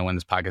don't know when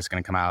this podcast is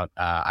going to come out.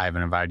 I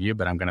haven't invited you,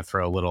 but I'm going to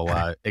throw a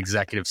little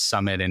executive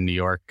summit in New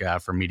York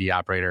for media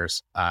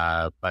operators,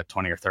 about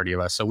 20 or 30 of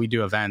us. So we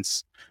do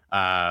events.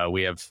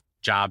 We have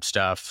job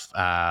stuff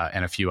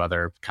and a few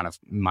other kind of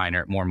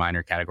more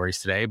minor categories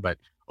today. But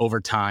over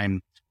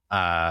time,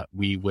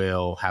 we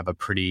will have a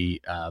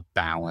pretty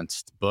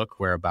balanced book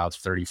where about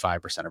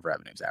 35% of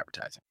revenue is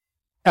advertising.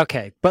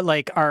 Okay, but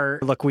like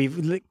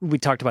we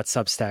talked about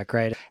Substack,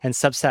 right? And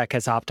Substack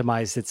has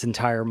optimized its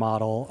entire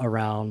model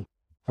around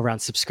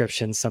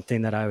subscriptions,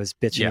 something that I was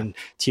bitching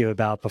to you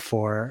about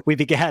before we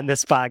began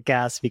this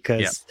podcast,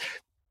 because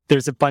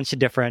there's a bunch of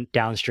different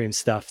downstream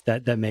stuff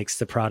that makes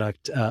the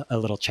product a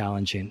little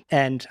challenging.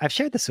 And I've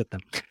shared this with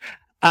them.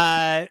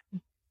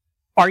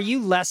 Are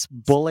you less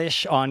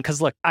bullish on,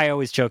 because look, I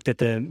always joke that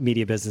the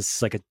media business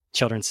is like a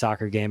children's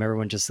soccer game.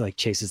 Everyone just like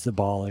chases the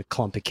ball, a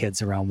clump of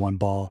kids around one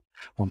ball,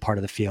 one part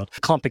of the field.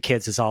 A clump of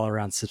kids is all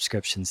around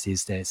subscriptions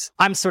these days.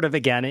 I'm sort of,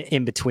 again,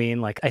 in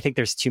between. Like, I think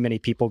there's too many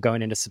people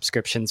going into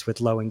subscriptions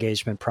with low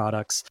engagement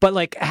products. But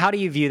like, how do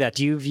you view that?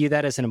 Do you view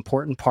that as an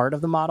important part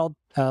of the model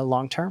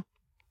long term?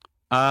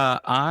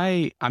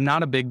 I'm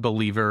not a big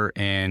believer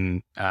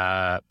in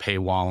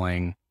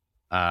paywalling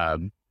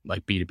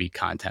like B2B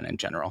content in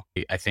general.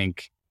 I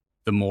think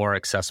the more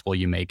accessible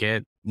you make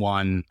it,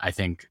 one, I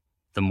think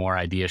the more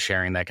idea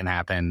sharing that can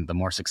happen, the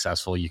more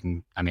successful you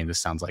can. I mean, this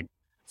sounds like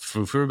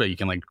foo-foo, but you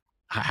can like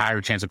higher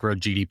chance of grow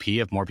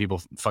GDP if more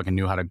people fucking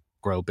knew how to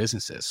grow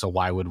businesses. So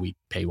why would we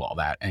paywall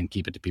that and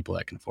keep it to people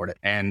that can afford it?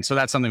 And so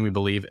that's something we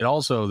believe. It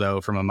also,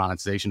 though, from a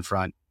monetization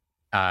front,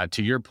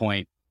 to your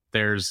point,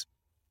 I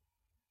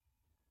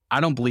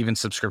don't believe in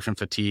subscription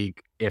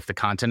fatigue if the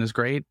content is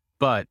great,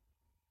 but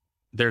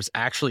there's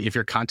actually, if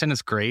your content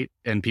is great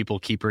and people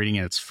keep reading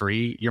it, it's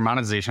free, your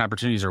monetization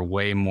opportunities are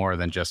way more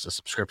than just a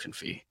subscription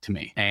fee to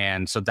me.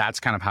 And so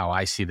that's kind of how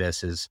I see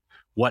this is,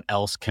 what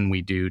else can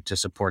we do to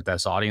support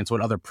this audience?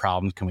 What other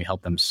problems can we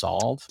help them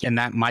solve? And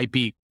that might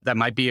be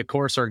a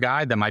course or a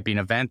guide, that might be an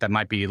event, that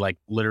might be like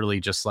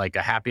literally just like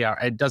a happy hour.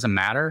 It doesn't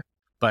matter.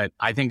 But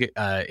I think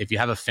if you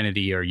have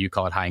affinity or you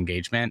call it high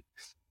engagement,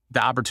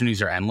 the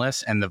opportunities are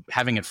endless, and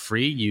having it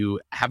free, you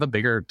have a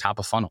bigger top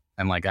of funnel.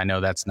 And like, I know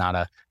that's not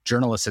a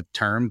journalistic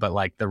term, but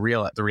like the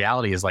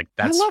reality is like,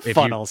 that's, I love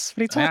funnels.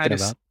 What are you talking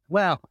about?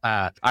 Well,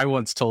 I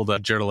once told a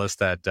journalist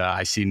that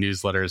I see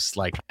newsletters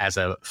like as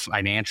a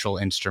financial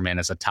instrument,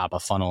 as a top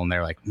of funnel. And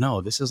they're like,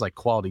 no, this is like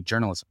quality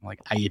journalism. I'm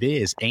like, it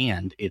is.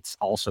 And it's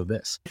also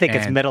this. I think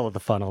it's middle of the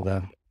funnel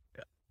though.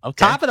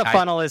 Okay. Top of the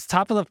funnel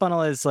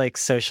is like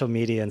social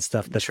media and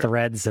stuff, the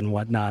threads and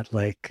whatnot.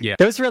 Like, yeah,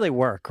 those really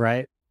work,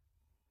 right?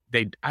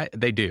 They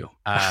do.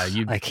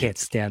 I can't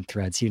stand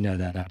threads. You know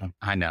that, Adam.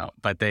 I know,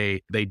 but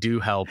they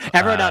do help.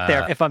 Everyone out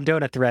there, if I'm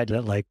doing a thread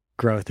that like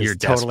growth is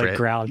totally desperate.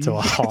 ground to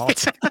a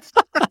halt.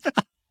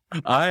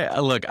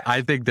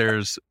 I think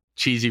there's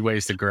cheesy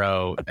ways to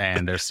grow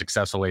and there's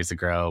successful ways to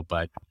grow,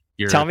 but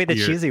tell me the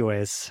cheesy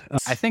ways.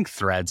 I think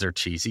threads are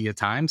cheesy at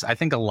times. I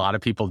think a lot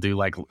of people do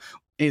like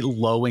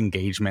low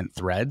engagement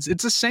threads.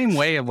 It's the same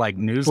way of like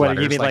newsletters. What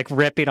do you mean, like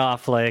ripping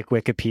off like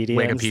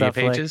Wikipedia and stuff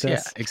pages? Like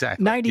this? Yeah,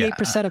 exactly.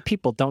 98% of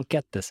people don't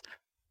get this.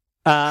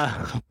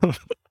 Yeah.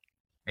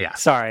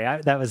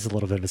 Sorry, that was a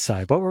little bit of a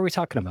side. What were we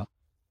talking about?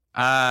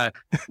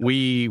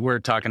 We were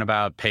talking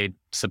about paid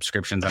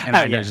subscriptions, and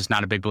I'm just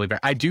not a big believer.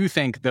 I do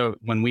think though,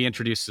 when we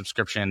introduce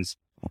subscriptions,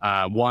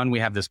 one, we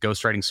have this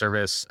ghostwriting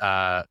service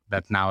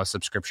that's now a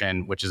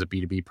subscription, which is a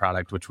B2B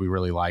product, which we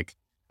really like.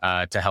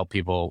 To help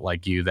people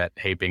like you that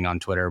hate being on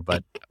Twitter,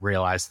 but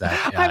realize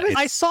that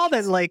I saw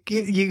that like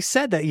you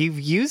said that you've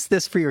used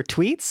this for your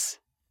tweets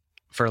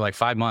for like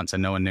 5 months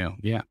and no one knew.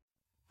 Yeah.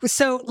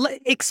 So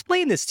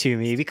explain this to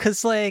me,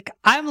 because like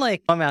I'm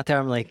out there.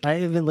 I'm like,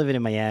 I've been living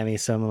in Miami,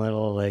 so I'm a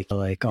little like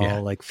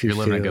all like you're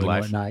living a good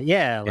life. Whatnot.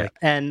 Yeah, like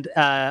and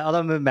although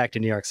I'm moving back to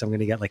New York, so I'm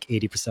going to get like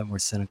 80% more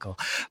cynical.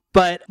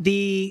 But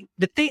the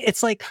thing,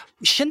 it's like,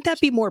 shouldn't that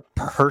be more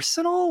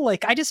personal?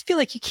 Like, I just feel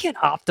like you can't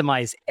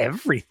optimize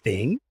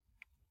everything.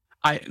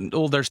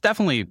 There's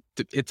definitely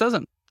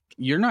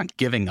you're not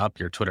giving up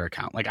your Twitter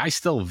account. Like, I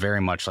still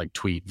very much like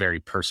tweet very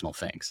personal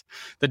things.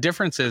 The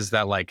difference is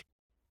that like,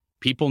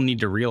 people need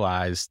to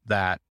realize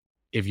that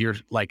if you're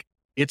like,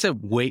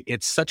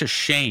 it's such a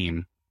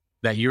shame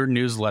that your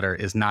newsletter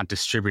is not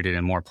distributed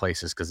in more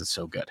places because it's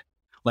so good.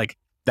 Like,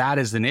 that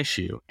is an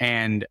issue.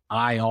 And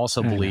I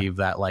also believe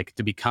that like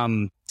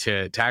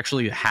to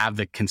actually have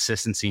the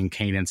consistency and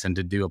cadence and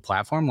to do a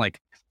platform,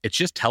 like it's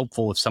just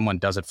helpful if someone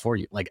does it for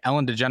you. Like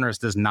Ellen DeGeneres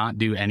does not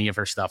do any of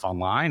her stuff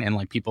online, and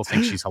like people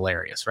think she's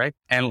hilarious, right?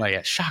 And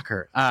like,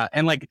 shocker.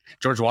 And like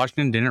George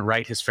Washington didn't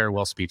write his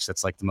farewell speech.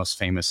 That's like the most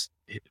famous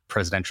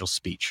presidential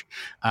speach.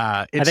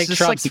 I think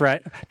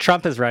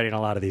Trump is writing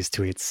a lot of these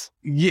tweets.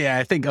 Yeah,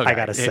 I think. Okay, I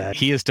gotta say,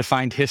 he has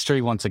defined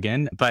history once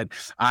again. But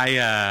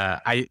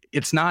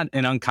it's not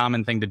an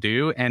uncommon thing to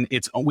do, and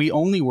we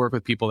only work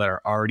with people that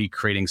are already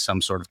creating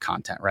some sort of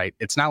content, right?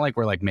 It's not like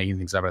we're like making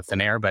things out of thin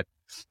air. But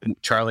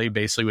Charlie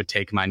basically would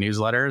take my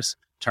newsletters,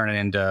 turn it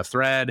into a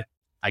thread.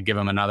 I give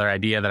him another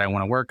idea that I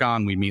want to work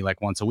on. We'd meet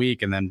like once a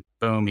week, and then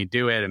boom, he'd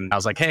do it. And I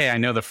was like, hey, I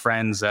know the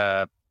Friends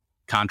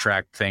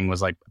contract thing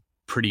was like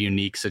pretty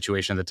unique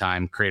situation at the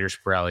time. Creators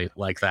probably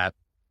like that.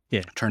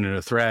 Yeah. Turned it into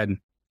a thread.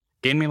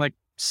 Gained me like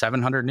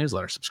 700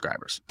 newsletter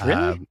subscribers.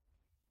 Really?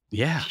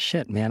 Yeah.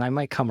 Shit, man. I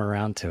might come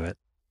around to it.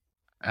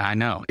 I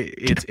know.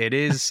 It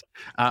is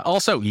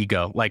also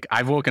ego. Like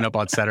I've woken up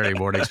on Saturday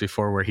mornings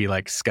before where he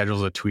like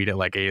schedules a tweet at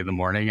like 8 a.m.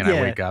 and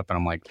I wake up and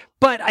I'm like,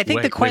 but I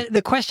think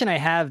the question I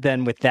have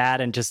then with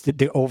that and just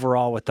the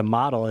overall with the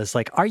model is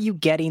like, are you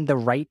getting the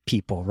right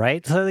people,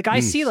 right? So like I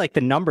see like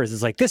the numbers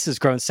is like, this has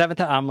grown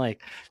 7,000. I'm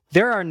like,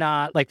 there are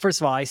not like, first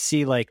of all, I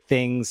see like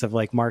things of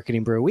like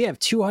Marketing Brew. We have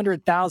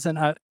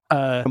 200,000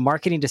 a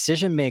marketing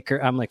decision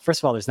maker, I'm like,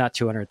 first of all, there's not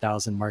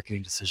 200,000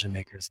 marketing decision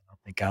makers, I don't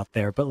think, out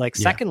there. But like,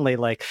 secondly,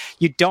 like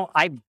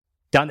I've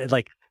done it,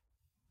 like,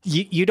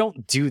 you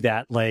don't do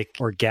that like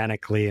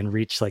organically and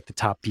reach like the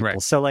top people.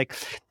 Right. So like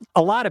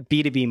a lot of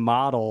B2B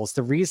models,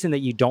 the reason that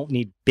you don't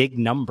need big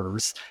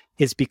numbers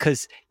is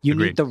because you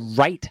need the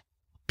right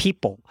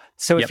people.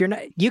 So if you're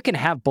not, you can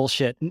have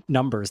bullshit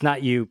numbers,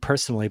 not you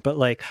personally, but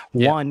like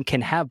one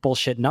can have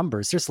bullshit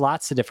numbers. There's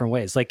lots of different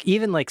ways. Like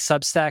even like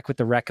Substack with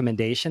the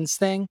recommendations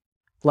thing,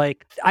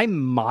 like I'm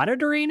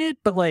monitoring it,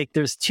 but like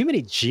there's too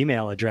many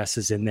Gmail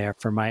addresses in there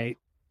for my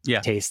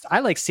taste. I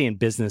like seeing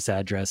business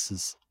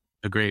addresses.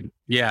 Agreed.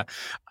 Yeah.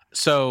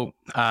 So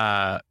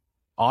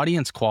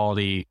audience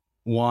quality,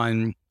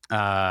 one,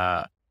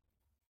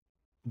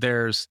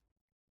 there's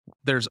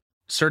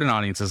certain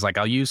audiences, like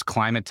I'll use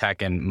climate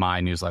tech in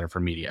my newsletter for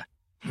media.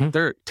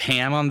 Their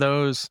TAM on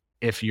those,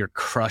 if you're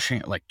crushing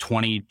it like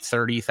 20,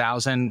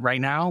 30,000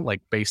 right now,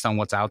 like based on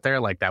what's out there,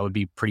 like that would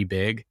be pretty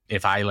big.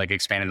 If I like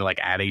expanded to like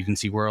ad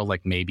agency world,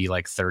 like maybe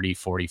like 30,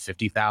 40,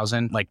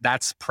 50,000, like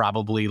that's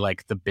probably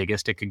like the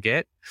biggest it could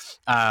get.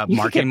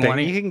 Marketing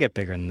money. You can get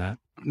bigger than that.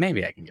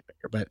 Maybe I can get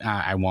bigger, but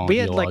I won't. We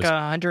had like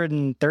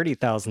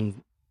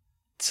 130,000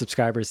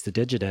 subscribers to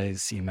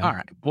Digidays email. All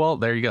right. Well,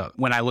 there you go.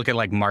 When I look at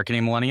like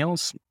marketing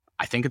millennials,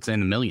 I think it's in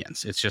the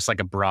millions. It's just like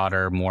a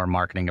broader, more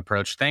marketing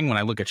approach thing. When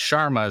I look at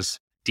Sharma's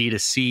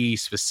D2C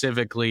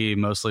specifically,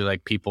 mostly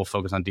like people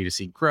focus on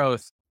D2C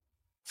growth,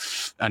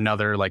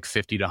 another like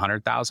 50 to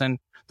 100,000.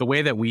 The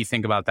way that we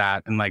think about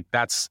that, and like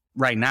that's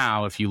right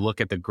now, if you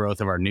look at the growth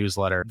of our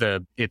newsletter,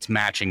 it's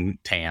matching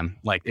TAM.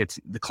 Like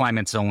the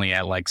climate's only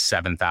at like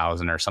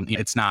 7,000 or something.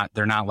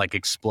 They're not like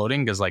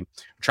exploding because like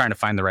we're trying to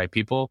find the right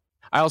people.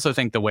 I also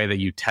think the way that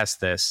you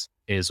test this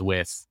is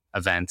with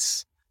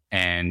events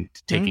and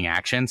taking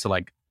action. So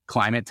like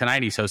Climate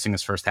tonight, he's hosting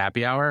his first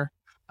happy hour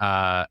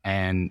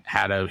and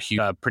had a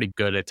pretty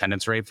good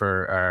attendance rate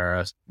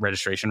for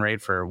registration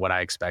rate for what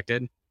I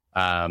expected.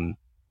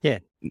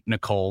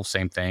 Nicole,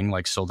 same thing,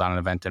 like sold out an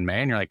event in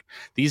May. And you're like,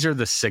 these are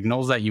the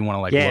signals that you want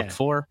to like look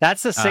for.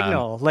 That's the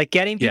signal. Like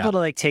getting people to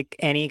like take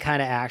any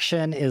kind of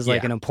action is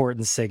like an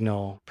important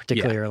signal,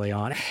 particularly early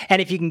on.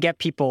 And if you can get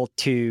people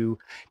to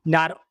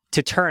not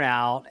to turn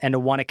out and to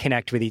want to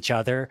connect with each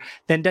other,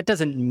 then that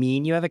doesn't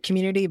mean you have a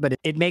community, but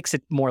it makes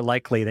it more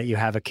likely that you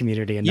have a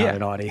community and not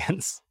an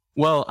audience.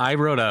 Well, I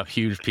wrote a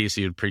huge piece.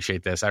 You'd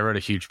appreciate this. I wrote a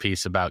huge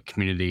piece about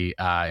community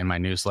in my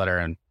newsletter,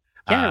 and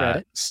I read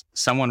it.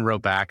 Someone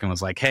wrote back and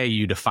was like, "Hey,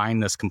 you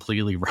defined this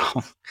completely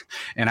wrong."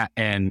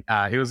 and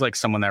it was like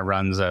someone that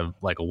runs a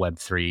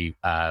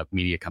Web3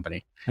 media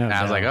company. And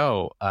I was like,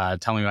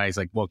 tell me why. He's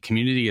like, well,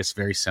 community is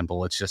very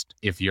simple. It's just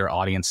if your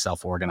audience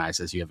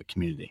self-organizes, you have a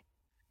community.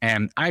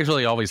 And I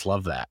actually always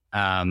love that.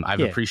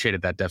 I've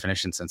appreciated that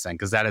definition since then,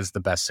 because that is the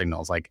best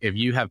signals. Like if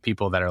you have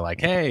people that are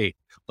like, hey,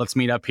 let's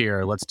meet up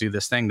here, let's do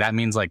this thing, that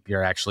means like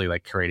you're actually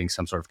like creating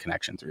some sort of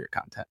connection through your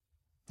content.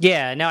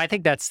 Yeah, no, I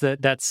think that's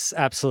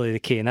absolutely the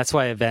key. And that's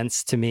why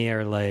events to me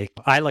are like,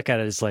 I look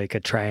at it as like a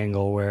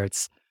triangle where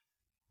it's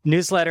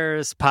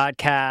newsletters,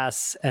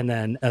 podcasts, and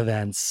then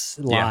events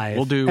live.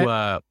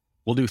 Yeah,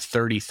 we'll do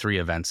 33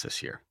 events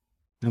this year.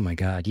 Oh my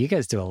God. You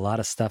guys do a lot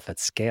of stuff at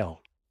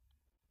scale.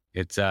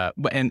 It's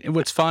and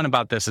what's fun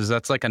about this is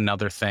that's like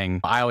another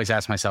thing I always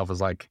ask myself is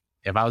like,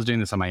 if I was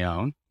doing this on my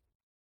own,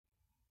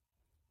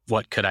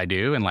 what could I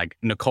do? And like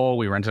Nicole,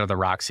 we rented out the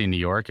Roxy in New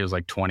York. It was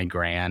like 20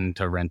 grand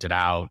to rent it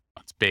out.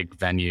 It's a big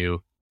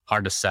venue,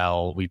 hard to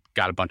sell. We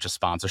got a bunch of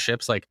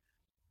sponsorships. Like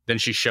then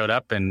she showed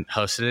up and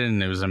hosted it,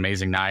 and it was an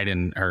amazing night,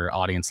 and her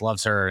audience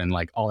loves her and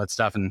like all that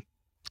stuff. And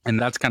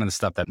that's kind of the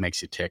stuff that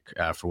makes you tick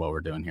for what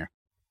we're doing here.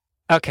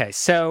 Okay.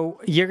 So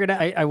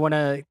I want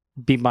to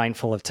be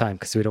mindful of time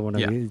because we don't want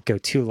to go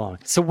too long.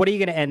 So what are you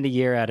going to end the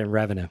year at in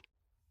revenue?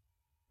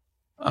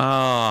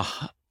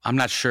 I'm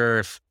not sure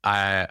if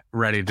I'm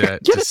ready to,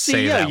 You're to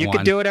say that you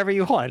can do whatever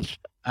you want.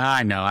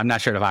 I know. I'm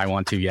not sure if I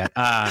want to yet.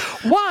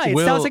 Why?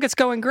 It sounds like it's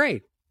going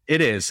great.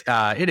 It is.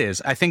 It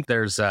is. I think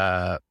there's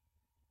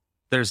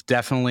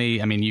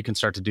definitely, I mean, you can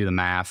start to do the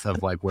math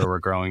of like where we're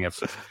growing. If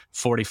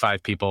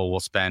 45 people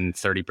will spend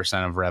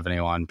 30% of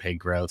revenue on paid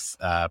growth,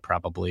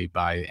 probably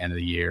by the end of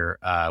the year,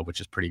 which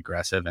is pretty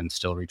aggressive, and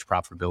still reach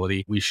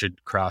profitability, we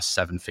should cross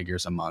 7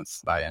 figures a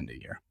month by end of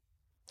the year.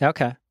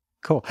 Okay,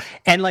 cool.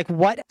 And like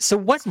what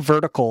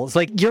verticals,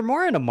 like you're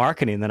more into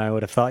marketing than I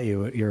would have thought you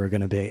were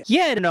going to be.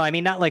 Yeah, no, I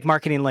mean, not like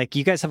marketing, like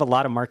you guys have a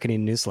lot of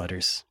marketing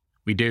newsletters.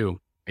 We do.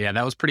 Yeah,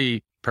 that was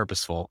pretty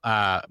purposeful,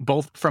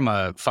 both from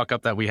a fuck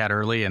up that we had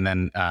early and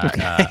then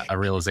a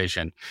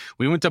realization.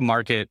 We went to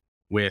market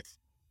with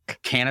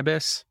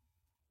cannabis,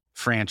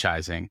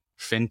 franchising,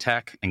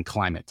 fintech, and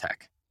climate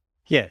tech.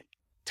 Yeah.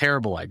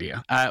 Terrible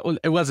idea.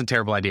 It wasn't a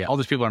terrible idea. All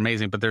these people are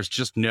amazing, but there's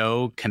just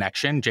no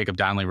connection. Jacob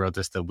Donnelly wrote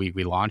this the week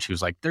we launched. He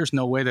was like, there's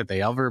no way that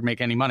they ever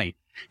make any money.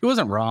 He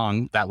wasn't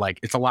wrong that like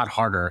it's a lot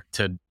harder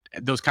to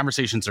those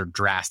conversations are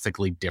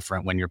drastically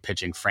different when you're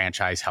pitching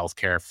franchise,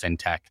 healthcare,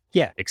 fintech,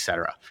 et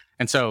cetera.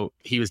 And so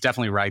he was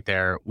definitely right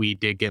there. We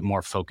did get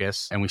more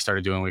focus and we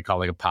started doing what we call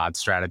like a pod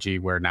strategy,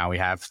 where now we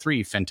have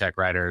 3 fintech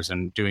writers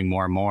and doing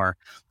more and more.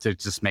 So it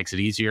just makes it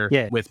easier.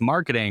 With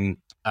marketing,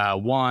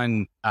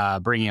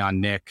 bringing on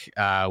Nick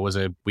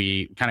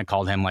we kind of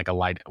called him like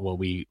what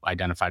we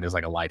identified as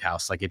like a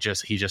lighthouse. Like he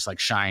just like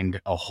shined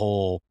a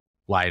whole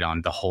light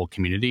on the whole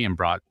community and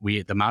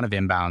the amount of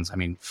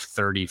inbounds,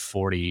 30,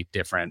 40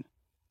 different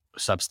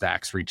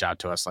Substacks reach out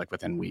to us like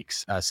within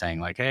weeks saying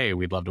like, hey,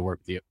 we'd love to work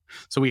with you.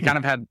 So we kind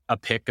of had a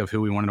pick of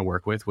who we wanted to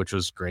work with, which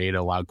was great,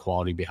 allowed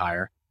quality to be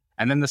higher.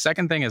 And then the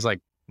second thing is like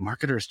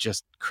marketers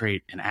just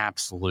create an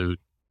absolute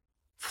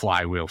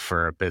flywheel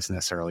for a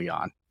business early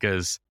on,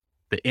 because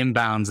the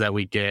inbounds that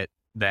we get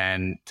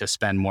then to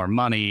spend more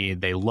money,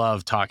 they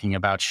love talking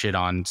about shit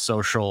on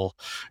social,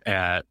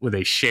 where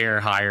they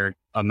share higher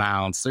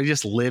amounts. They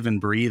just live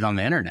and breathe on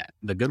the internet.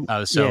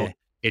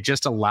 It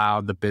just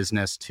allowed the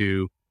business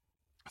to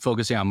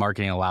focusing on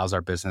marketing allows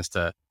our business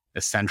to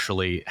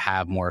essentially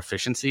have more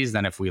efficiencies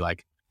than if we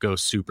like go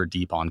super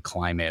deep on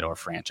climate or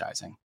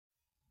franchising.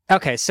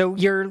 Okay, so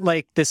you're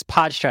like this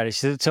pod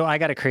strategy. So I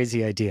got a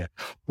crazy idea.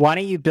 Why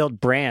don't you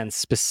build brands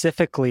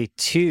specifically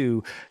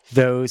to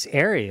those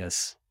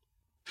areas?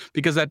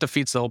 Because that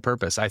defeats the whole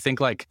purpose. I think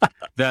like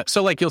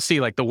you'll see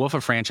like the Wolf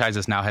of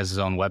Franchises now has his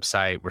own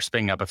website. We're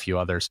spinning up a few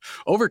others.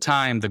 Over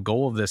time, the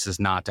goal of this is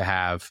not to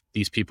have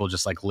these people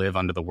just like live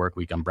under the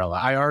Workweek umbrella.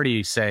 I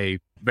already say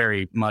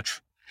very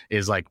much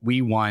is like,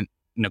 we want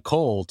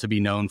Nicole to be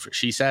known for,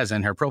 she says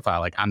in her profile,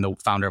 like, I'm the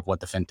founder of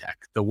What the Fintech.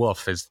 The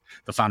Wolf is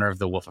the founder of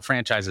the Wolf of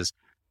Franchises.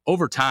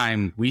 Over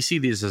time, we see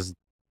these as,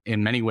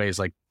 in many ways,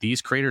 like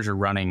these creators are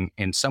running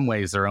in some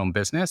ways their own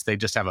business. They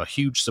just have a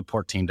huge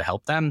support team to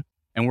help them.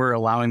 And we're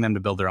allowing them to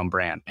build their own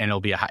brand. And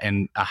it'll be a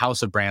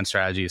house of brand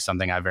strategy is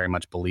something I very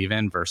much believe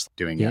in versus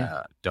doing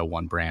a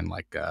one brand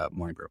like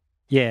Morning Brew.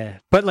 Yeah.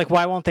 But like,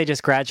 why won't they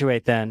just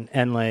graduate then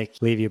and like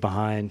leave you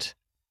behind?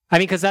 I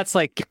mean, because that's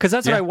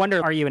what I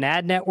wonder. Are you an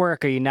ad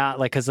network? Are you not?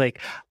 Like, because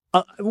like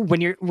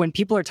when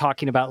people are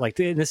talking about like,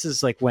 this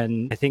is like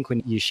when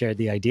you shared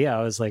the idea,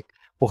 I was like,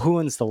 well, who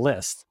owns the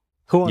list?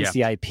 Who owns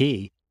the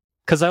IP?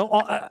 Because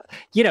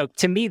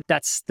to me,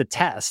 that's the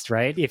test,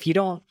 right?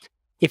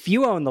 If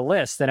you own the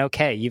list, then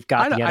okay, you've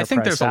got the enterprise I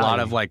think there's value. a lot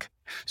of like,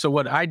 so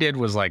what I did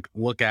was like,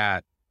 look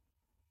at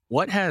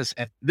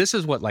this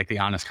is what like the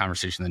honest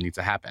conversation that needs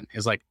to happen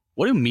is like,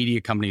 what do media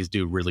companies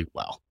do really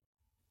well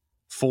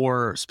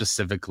for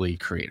specifically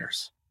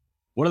creators?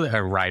 What are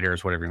the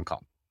writers, whatever you want to call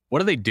them? What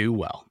do they do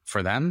well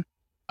for them?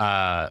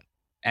 And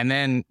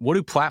then what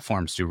do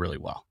platforms do really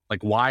well?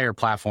 Like, why are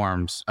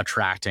platforms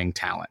attracting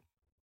talent?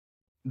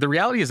 The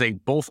reality is they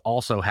both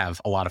also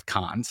have a lot of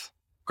cons.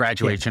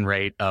 Graduation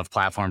rate of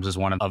platforms is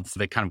one of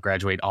they kind of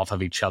graduate off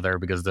of each other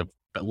because of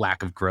the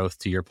lack of growth,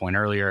 to your point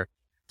earlier.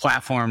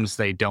 Platforms,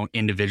 they don't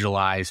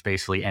individualize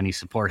basically any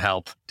support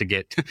help to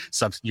get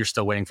you're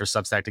still waiting for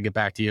Substack to get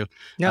back to you.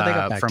 No, they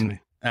got back to me.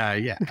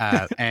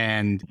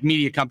 And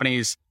media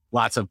companies,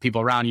 lots of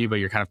people around you, but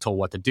you're kind of told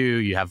what to do.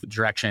 You have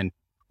direction.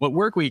 What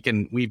Workweek,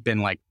 and we've been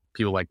like,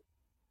 people like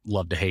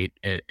love to hate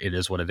it. It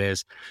is what it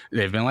is.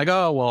 They've been like,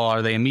 oh, well,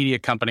 are they a media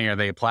company? Are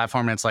they a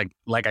platform? And it's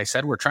like I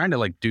said, we're trying to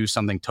like do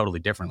something totally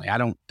differently. I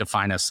don't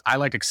define us. I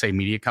like to say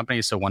media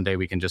company. So one day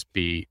we can just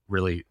be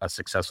really a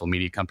successful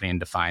media company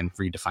and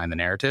redefine the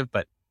narrative.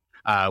 But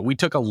we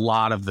took a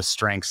lot of the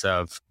strengths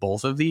of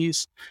both of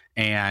these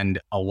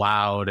and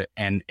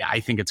I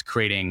think it's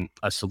creating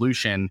a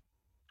solution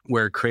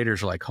where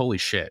creators are like, holy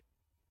shit.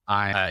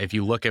 If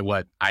you look at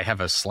what I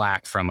have a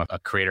Slack from a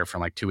creator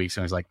from like 2 weeks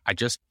ago, he's like, I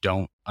just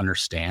don't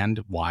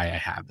understand why I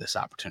have this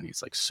opportunity.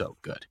 It's like so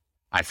good.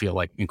 I feel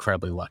like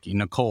incredibly lucky.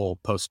 Nicole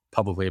posts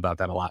publicly about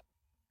that a lot.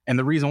 And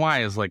the reason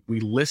why is like,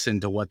 we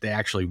listened to what they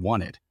actually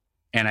wanted.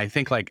 And I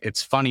think like,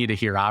 it's funny to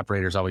hear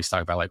operators always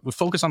talk about like, we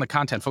focus on the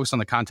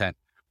content.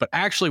 But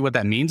actually what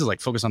that means is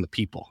like, focus on the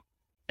people.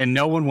 And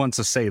no one wants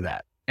to say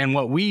that. And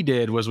what we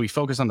did was we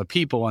focused on the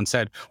people and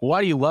said, well,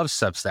 why do you love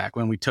Substack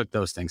when we took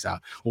those things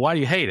out? Well, why do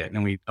you hate it?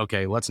 And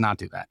okay, let's not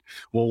do that.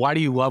 Well, why do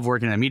you love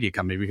working in a media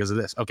company? Because of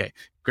this. Okay,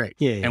 great.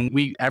 Yeah.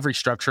 And every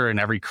structure and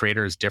every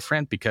creator is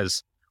different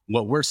because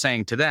what we're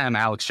saying to them,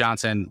 Alex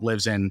Johnson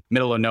lives in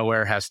middle of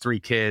nowhere, has 3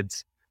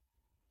 kids,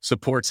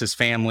 supports his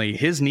family.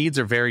 His needs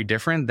are very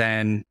different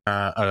than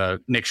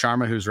Nick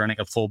Sharma, who's running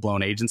a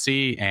full-blown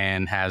agency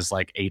and has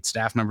like 8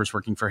 staff members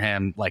working for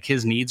him. Like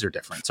his needs are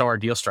different. So our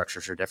deal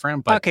structures are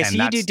different. But okay,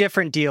 so you do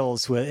different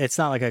deals with, it's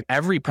not like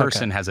every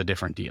person has a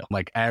different deal.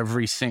 Like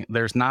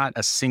there's not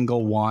a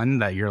single one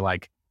that you're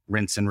like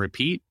rinse and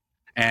repeat.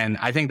 And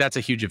I think that's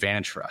a huge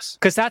advantage for us.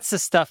 Because that's the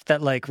stuff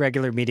that like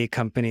regular media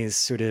companies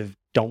sort of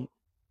don't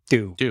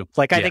do.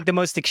 Like I think the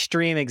most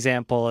extreme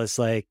example is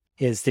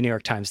the New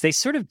York Times. They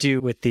sort of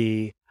do with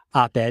the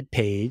op-ed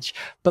page,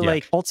 but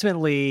like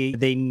ultimately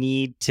they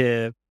need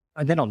to,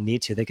 they don't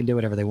need to, they can do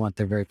whatever they want.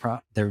 They're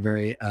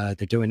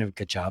doing a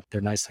good job.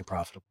 They're nicely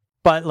profitable.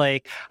 But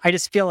like, I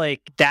just feel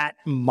like that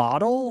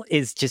model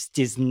is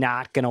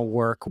not going to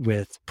work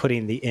with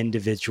putting the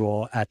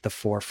individual at the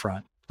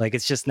forefront. Like,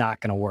 it's just not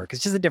going to work.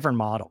 It's just a different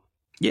model.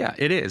 Yeah,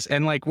 it is.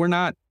 And like, we're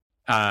not,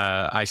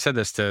 I said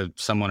this to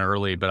someone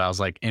early, but I was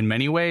like, in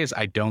many ways,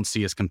 I don't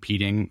see us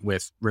competing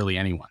with really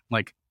anyone.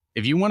 Like,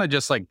 if you want to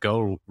just like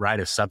go write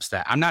a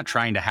Substack, I'm not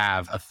trying to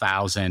have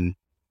 1,000,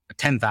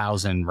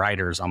 10,000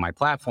 writers on my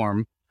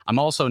platform. I'm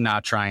also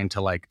not trying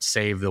to like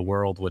save the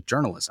world with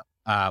journalism.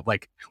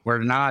 Like,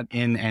 we're not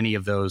in any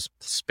of those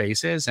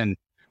spaces. And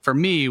for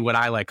me, what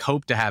I like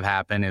hope to have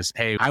happen is,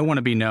 hey, I want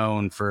to be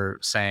known for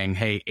saying,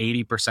 hey,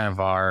 80% of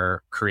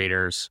our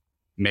creators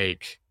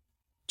make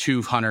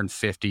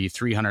 $250,000,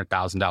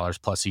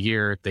 $300,000 plus a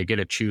year. They get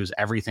to choose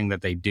everything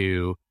that they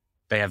do.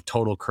 They have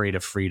total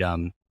creative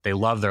freedom. They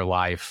love their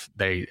life.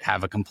 They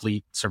have a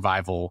complete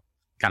survival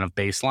kind of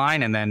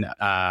baseline. And then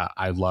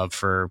I love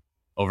for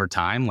over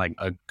time, like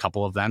a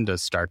couple of them to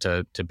start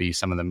to be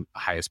some of the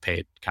highest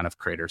paid kind of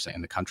creators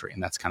in the country.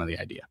 And that's kind of the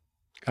idea.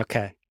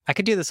 Okay. I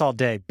could do this all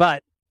day,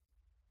 but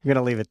I'm going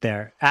to leave it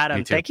there.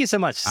 Adam, thank you so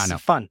much. I know.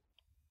 Fun.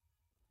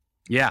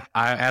 Yeah.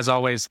 As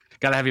always,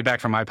 got to have you back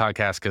for my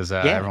podcast because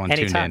everyone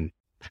anytime.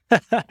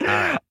 tuned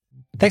in.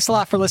 Thanks a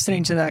lot for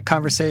listening to that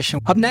conversation.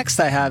 Up next,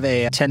 I have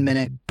a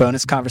 10-minute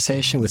bonus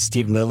conversation with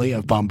Steve Lilly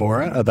of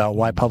Bombora about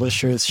why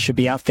publishers should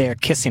be out there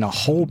kissing a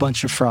whole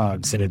bunch of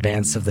frogs in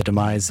advance of the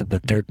demise of the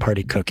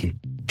third-party cookie.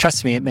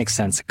 Trust me, it makes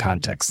sense in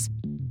context.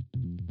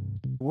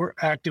 We're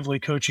actively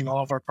coaching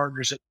all of our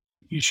partners that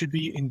you should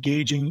be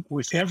engaging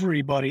with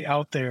everybody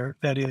out there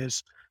that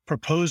is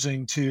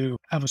proposing to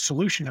have a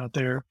solution out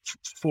there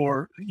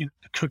for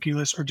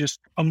cookieless or just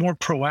a more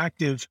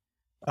proactive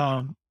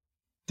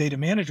data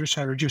manager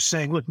side, or just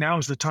saying, look, now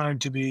is the time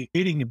to be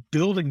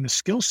building the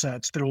skill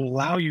sets that will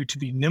allow you to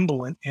be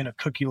nimble in a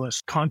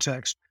cookieless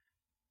context.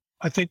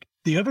 I think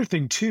the other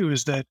thing too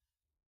is that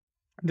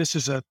this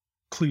is a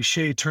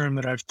cliche term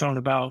that I've thrown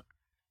about,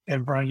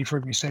 and Brian, you've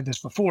heard me say this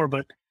before,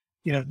 but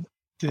an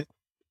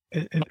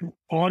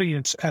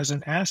audience as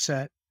an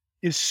asset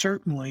is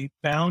certainly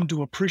bound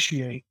to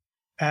appreciate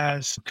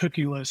as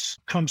cookieless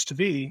comes to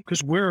be,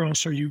 because where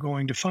else are you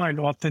going to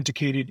find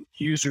authenticated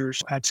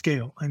users at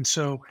scale? And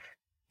so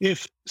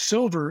if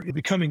silver is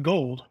becoming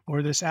gold,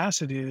 or this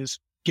asset is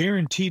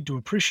guaranteed to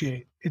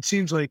appreciate, it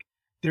seems like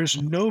there's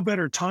no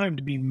better time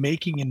to be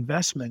making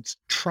investments,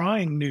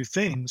 trying new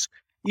things,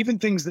 even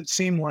things that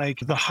seem like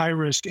the high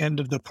risk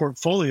end of the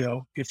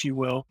portfolio, if you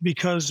will,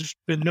 because there's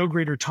been no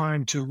greater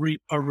time to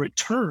reap a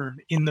return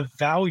in the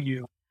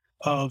value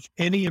of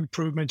any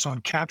improvements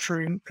on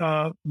capturing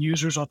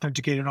users,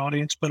 authenticated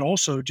audience, but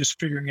also just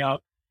figuring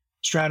out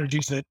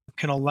strategies that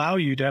can allow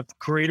you to have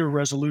greater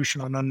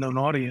resolution on unknown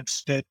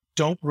audience that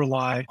don't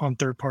rely on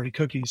third-party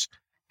cookies.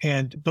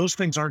 And those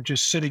things aren't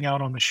just sitting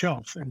out on the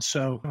shelf. And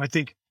so I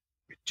think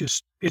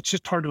it's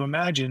just hard to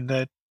imagine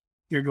that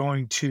you're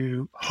going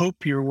to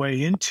hope your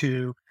way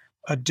into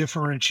a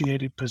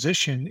differentiated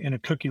position in a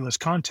cookieless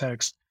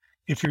context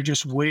if you're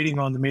just waiting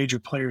on the major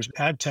players,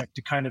 ad tech,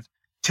 to kind of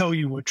tell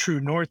you what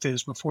true north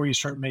is before you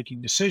start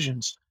making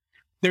decisions.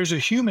 There's a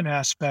human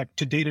aspect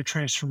to data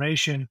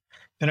transformation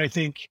that I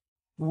think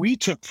we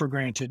took for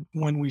granted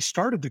when we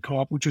started the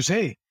co-op, which was,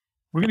 hey,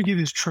 we're going to give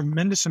you this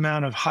tremendous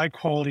amount of high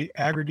quality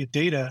aggregate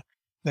data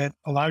that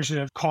allows you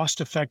to have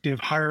cost effective,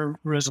 higher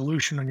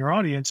resolution on your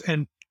audience.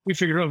 And we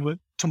figured out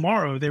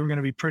tomorrow they were going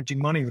to be printing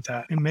money with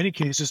that. In many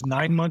cases,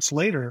 9 months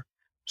later,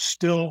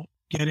 still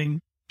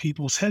getting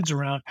people's heads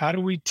around how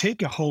do we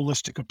take a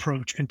holistic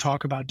approach and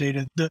talk about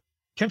data. The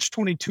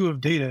catch-22 of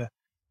data,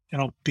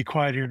 and I'll be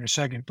quiet here in a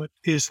second, but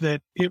is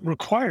that it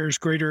requires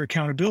greater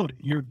accountability.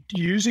 You're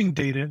using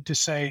data to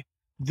say,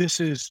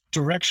 this is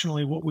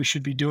directionally what we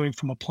should be doing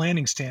from a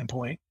planning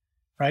standpoint,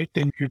 right?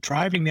 Then you're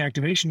driving the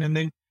activation, and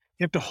then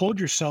you have to hold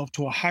yourself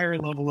to a higher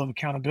level of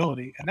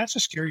accountability. And that's a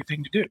scary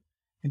thing to do.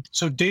 And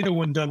so data,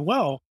 when done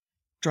well,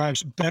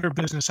 drives better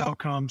business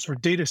outcomes, or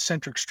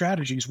data-centric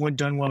strategies, when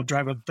done well,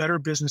 drive a better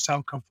business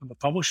outcome from the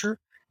publisher,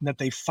 and that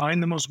they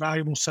find the most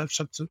valuable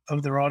subsets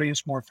of their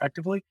audience more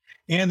effectively,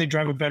 and they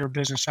drive a better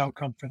business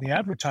outcome for the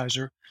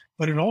advertiser.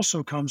 But it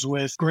also comes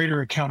with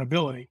greater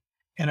accountability.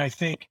 And I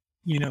think,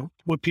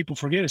 what people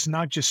forget is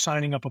not just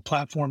signing up a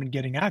platform and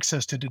getting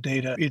access to the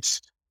data.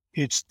 It's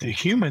the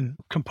human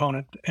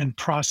component and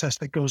process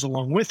that goes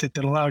along with it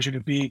that allows you to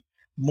be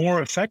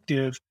more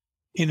effective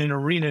in an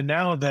arena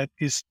now that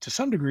is, to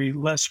some degree,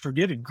 less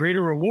forgiving,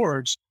 greater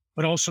rewards,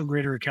 but also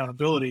greater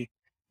accountability.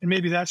 And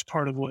maybe that's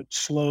part of what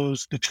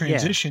slows the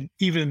transition,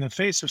 even in the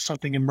face of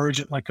something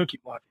emergent like cookie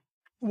blocking.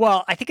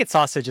 Well, I think it's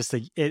also just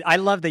I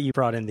love that you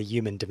brought in the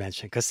human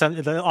dimension, because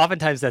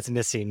oftentimes that's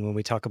missing when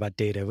we talk about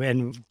data,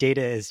 and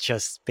data is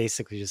just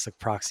basically just a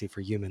proxy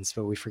for humans,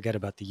 but we forget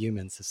about the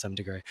humans to some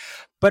degree.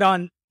 But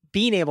on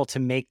being able to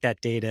make that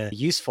data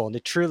useful and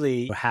to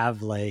truly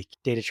have like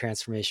data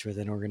transformation with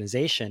an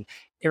organization,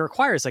 it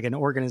requires like an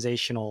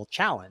organizational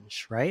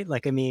challenge, right?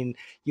 Like, I mean,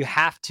 you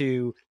have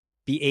to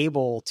be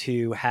able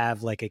to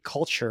have like a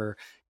culture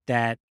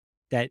that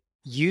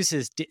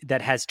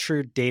that has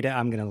true data.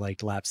 I'm going to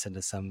like lapse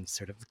into some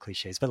sort of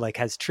cliches, but like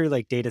has true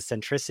like data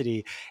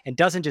centricity and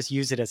doesn't just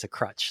use it as a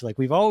crutch. Like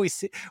we've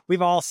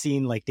all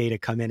seen like data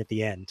come in at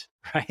the end,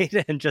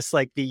 right? And just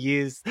like be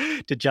used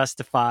to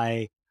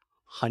justify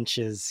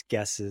hunches,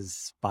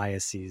 guesses,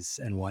 biases,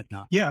 and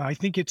whatnot. Yeah, I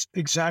think it's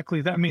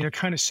exactly that. I mean, I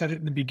kind of said it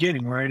in the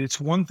beginning, right? It's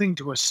one thing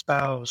to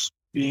espouse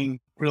being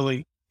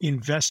really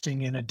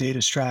investing in a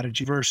data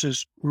strategy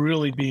versus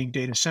really being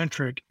data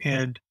centric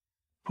and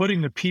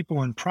putting the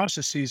people and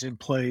processes in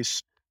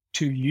place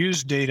to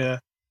use data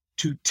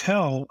to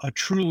tell a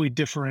truly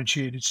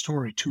differentiated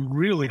story, to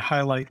really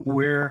highlight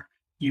where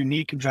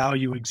unique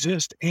value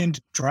exists and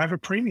drive a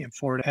premium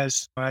for it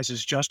as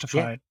is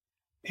justified.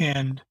 Yeah.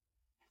 And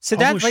so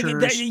that's like,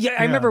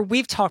 I remember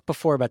we've talked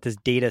before about this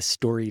data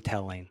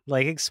storytelling.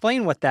 Like,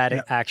 explain what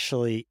that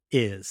actually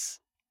is.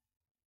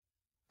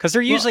 Because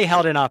they're usually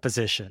held in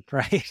opposition,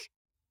 right?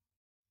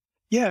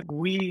 Yeah,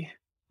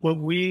 what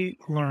we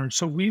learned,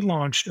 so we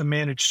launched a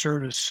managed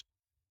service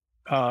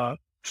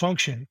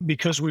function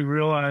because we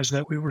realized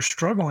that we were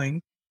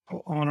struggling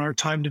on our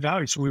time to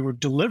value. So we were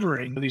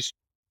delivering these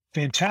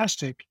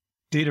fantastic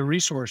data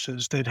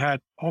resources that had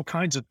all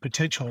kinds of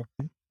potential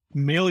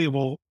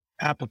malleable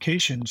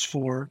applications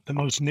for the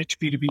most niche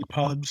B2B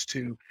pubs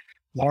to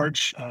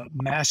large,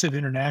 massive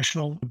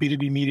international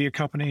B2B media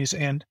companies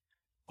and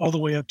all the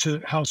way up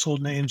to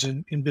household names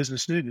in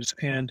business news.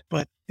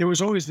 But there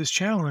was always this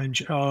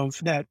challenge of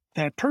that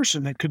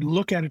person that could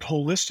look at it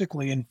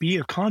holistically and be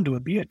a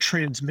conduit, be a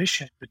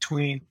transmission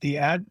between the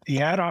ad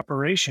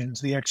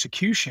operations, the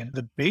execution,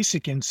 the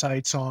basic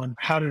insights on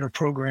how did a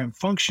program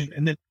function,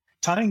 and then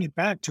tying it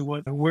back to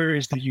where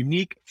is the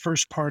unique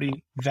first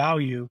party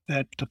value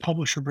that the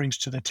publisher brings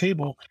to the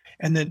table,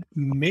 and then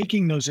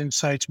making those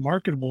insights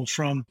marketable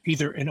from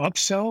either an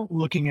upsell,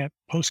 looking at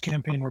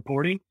post-campaign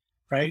reporting,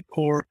 right?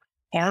 Or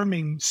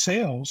arming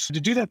sales to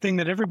do that thing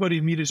that everybody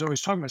in media is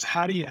always talking about is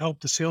how do you help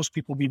the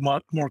salespeople be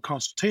more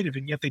consultative,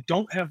 and yet they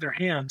don't have their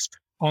hands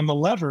on the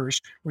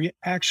levers where you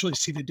actually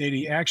see the data,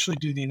 you actually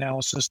do the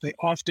analysis. They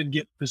often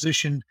get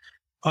positioned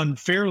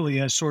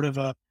unfairly as sort of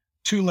a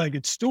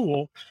two-legged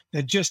stool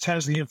that just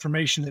has the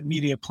information that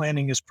media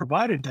planning has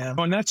provided them.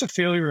 And that's a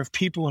failure of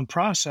people and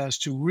process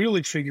to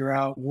really figure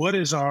out what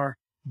is our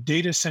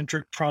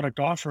data-centric product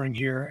offering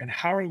here and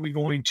how are we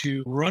going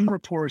to run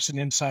reports and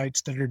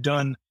insights that are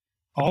done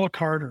a la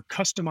carte or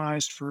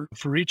customized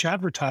for each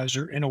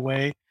advertiser in a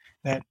way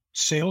that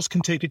sales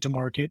can take it to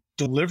market,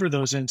 deliver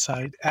those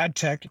insights,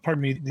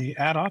 the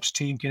ad ops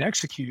team can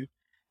execute.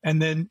 And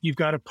then you've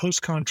got a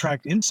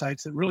post-contract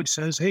insights that really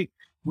says, hey,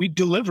 we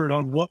delivered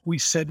on what we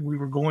said we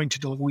were going to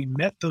deliver. We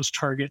met those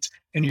targets,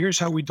 and here's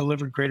how we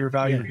delivered greater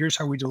value. Yeah. Here's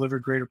how we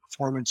delivered greater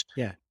performance.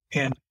 Yeah.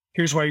 And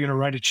here's why you're going to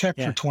write a check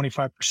for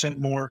 25%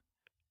 more.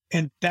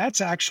 And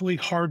that's actually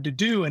hard to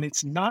do. And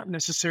it's not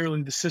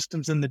necessarily the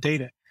systems and the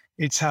data.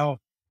 It's how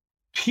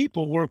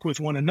people work with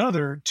one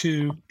another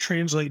to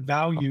translate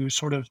value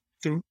sort of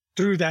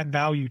through that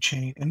value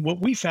chain. And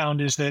what we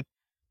found is that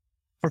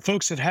for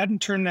folks that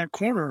hadn't turned that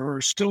corner or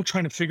are still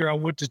trying to figure out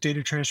what does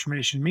data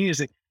transformation mean, is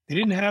that they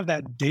didn't have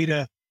that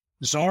data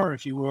czar,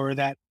 if you will, or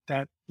that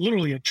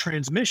literally a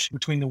transmission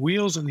between the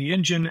wheels and the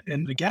engine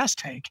and the gas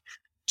tank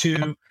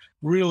to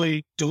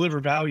really deliver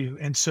value.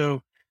 And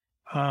so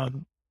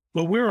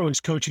what we're always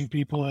coaching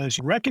people is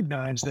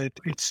recognize that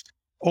it's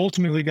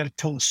ultimately got to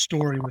tell a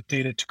story with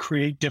data to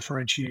create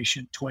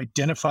differentiation, to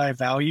identify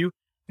value,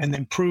 and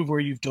then prove where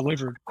you've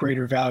delivered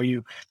greater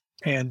value.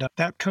 And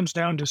that comes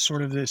down to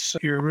sort of this,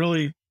 you're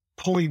really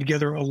pulling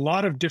together a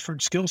lot of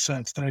different skill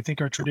sets that I think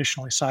are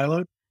traditionally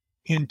siloed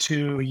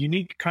into a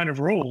unique kind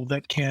of role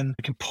that can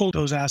pull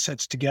those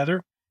assets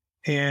together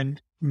and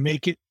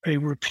make it a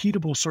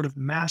repeatable sort of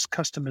mass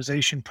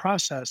customization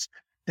process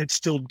that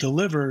still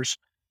delivers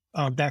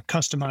that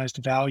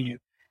customized value.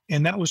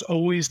 And that was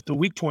always the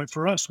weak point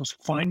for us, was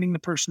finding the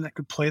person that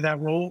could play that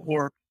role,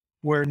 or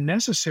where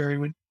necessary,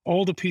 with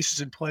all the pieces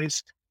in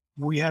place,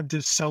 we had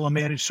to sell a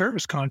managed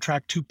service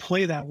contract to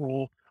play that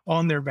role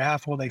on their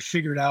behalf while they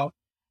figured out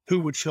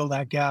who would fill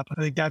that gap.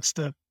 I think that's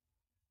the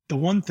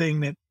one thing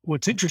that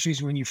what's interesting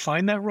is when you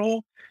find that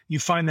role, you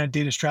find that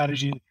data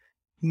strategy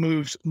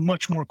moves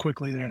much more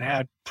quickly than it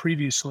had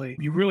previously.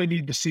 You really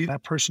need to see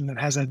that person that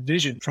has that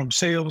vision from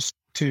sales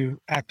to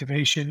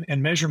activation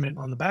and measurement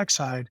on the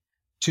backside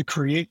to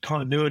create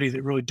continuity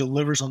that really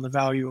delivers on the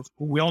value of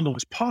what we all know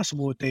is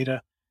possible with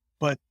data,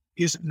 but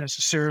isn't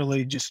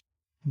necessarily just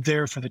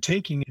there for the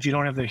taking if you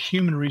don't have the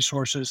human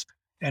resources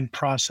and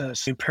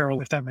process in parallel,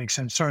 if that makes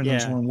sense. Sorry.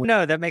 Yeah.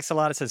 No, that makes a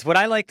lot of sense. What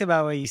I liked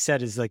about what you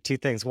said is like two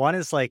things. One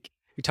is like,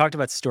 you talked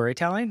about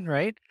storytelling,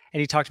 right?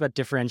 And you talked about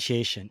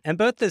differentiation. And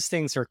both those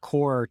things are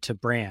core to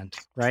brand,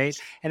 right?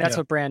 And that's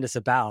what brand is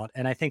about.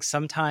 And I think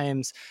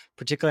sometimes,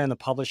 particularly on the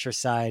publisher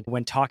side,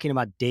 when talking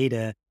about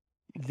data,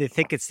 they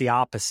think it's the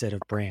opposite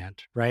of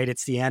brand, right?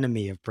 It's the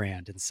enemy of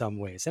brand in some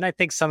ways. And I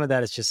think some of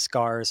that is just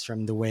scars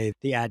from the way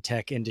the ad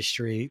tech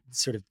industry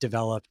sort of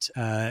developed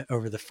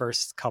over the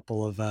first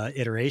couple of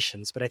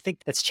iterations. But I think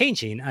that's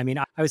changing. I mean,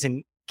 I was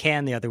in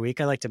Can the other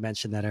week. I like to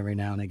mention that every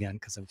now and again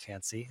because I'm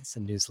fancy. It's a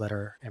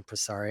newsletter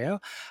impresario.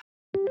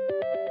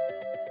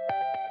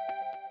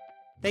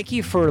 Thank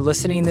you for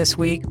listening this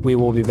week. We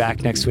will be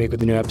back next week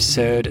with a new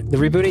episode. The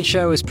Rebooting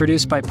Show is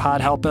produced by Pod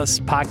Help Us.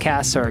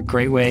 Podcasts are a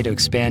great way to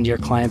expand your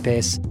client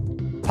base.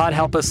 Pod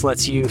Help Us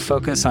lets you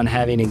focus on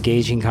having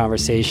engaging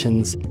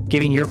conversations,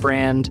 giving your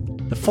brand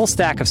the full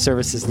stack of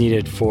services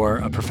needed for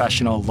a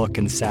professional look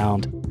and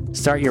sound.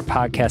 Start your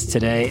podcast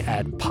today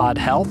at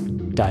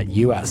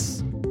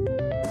podhelp.us.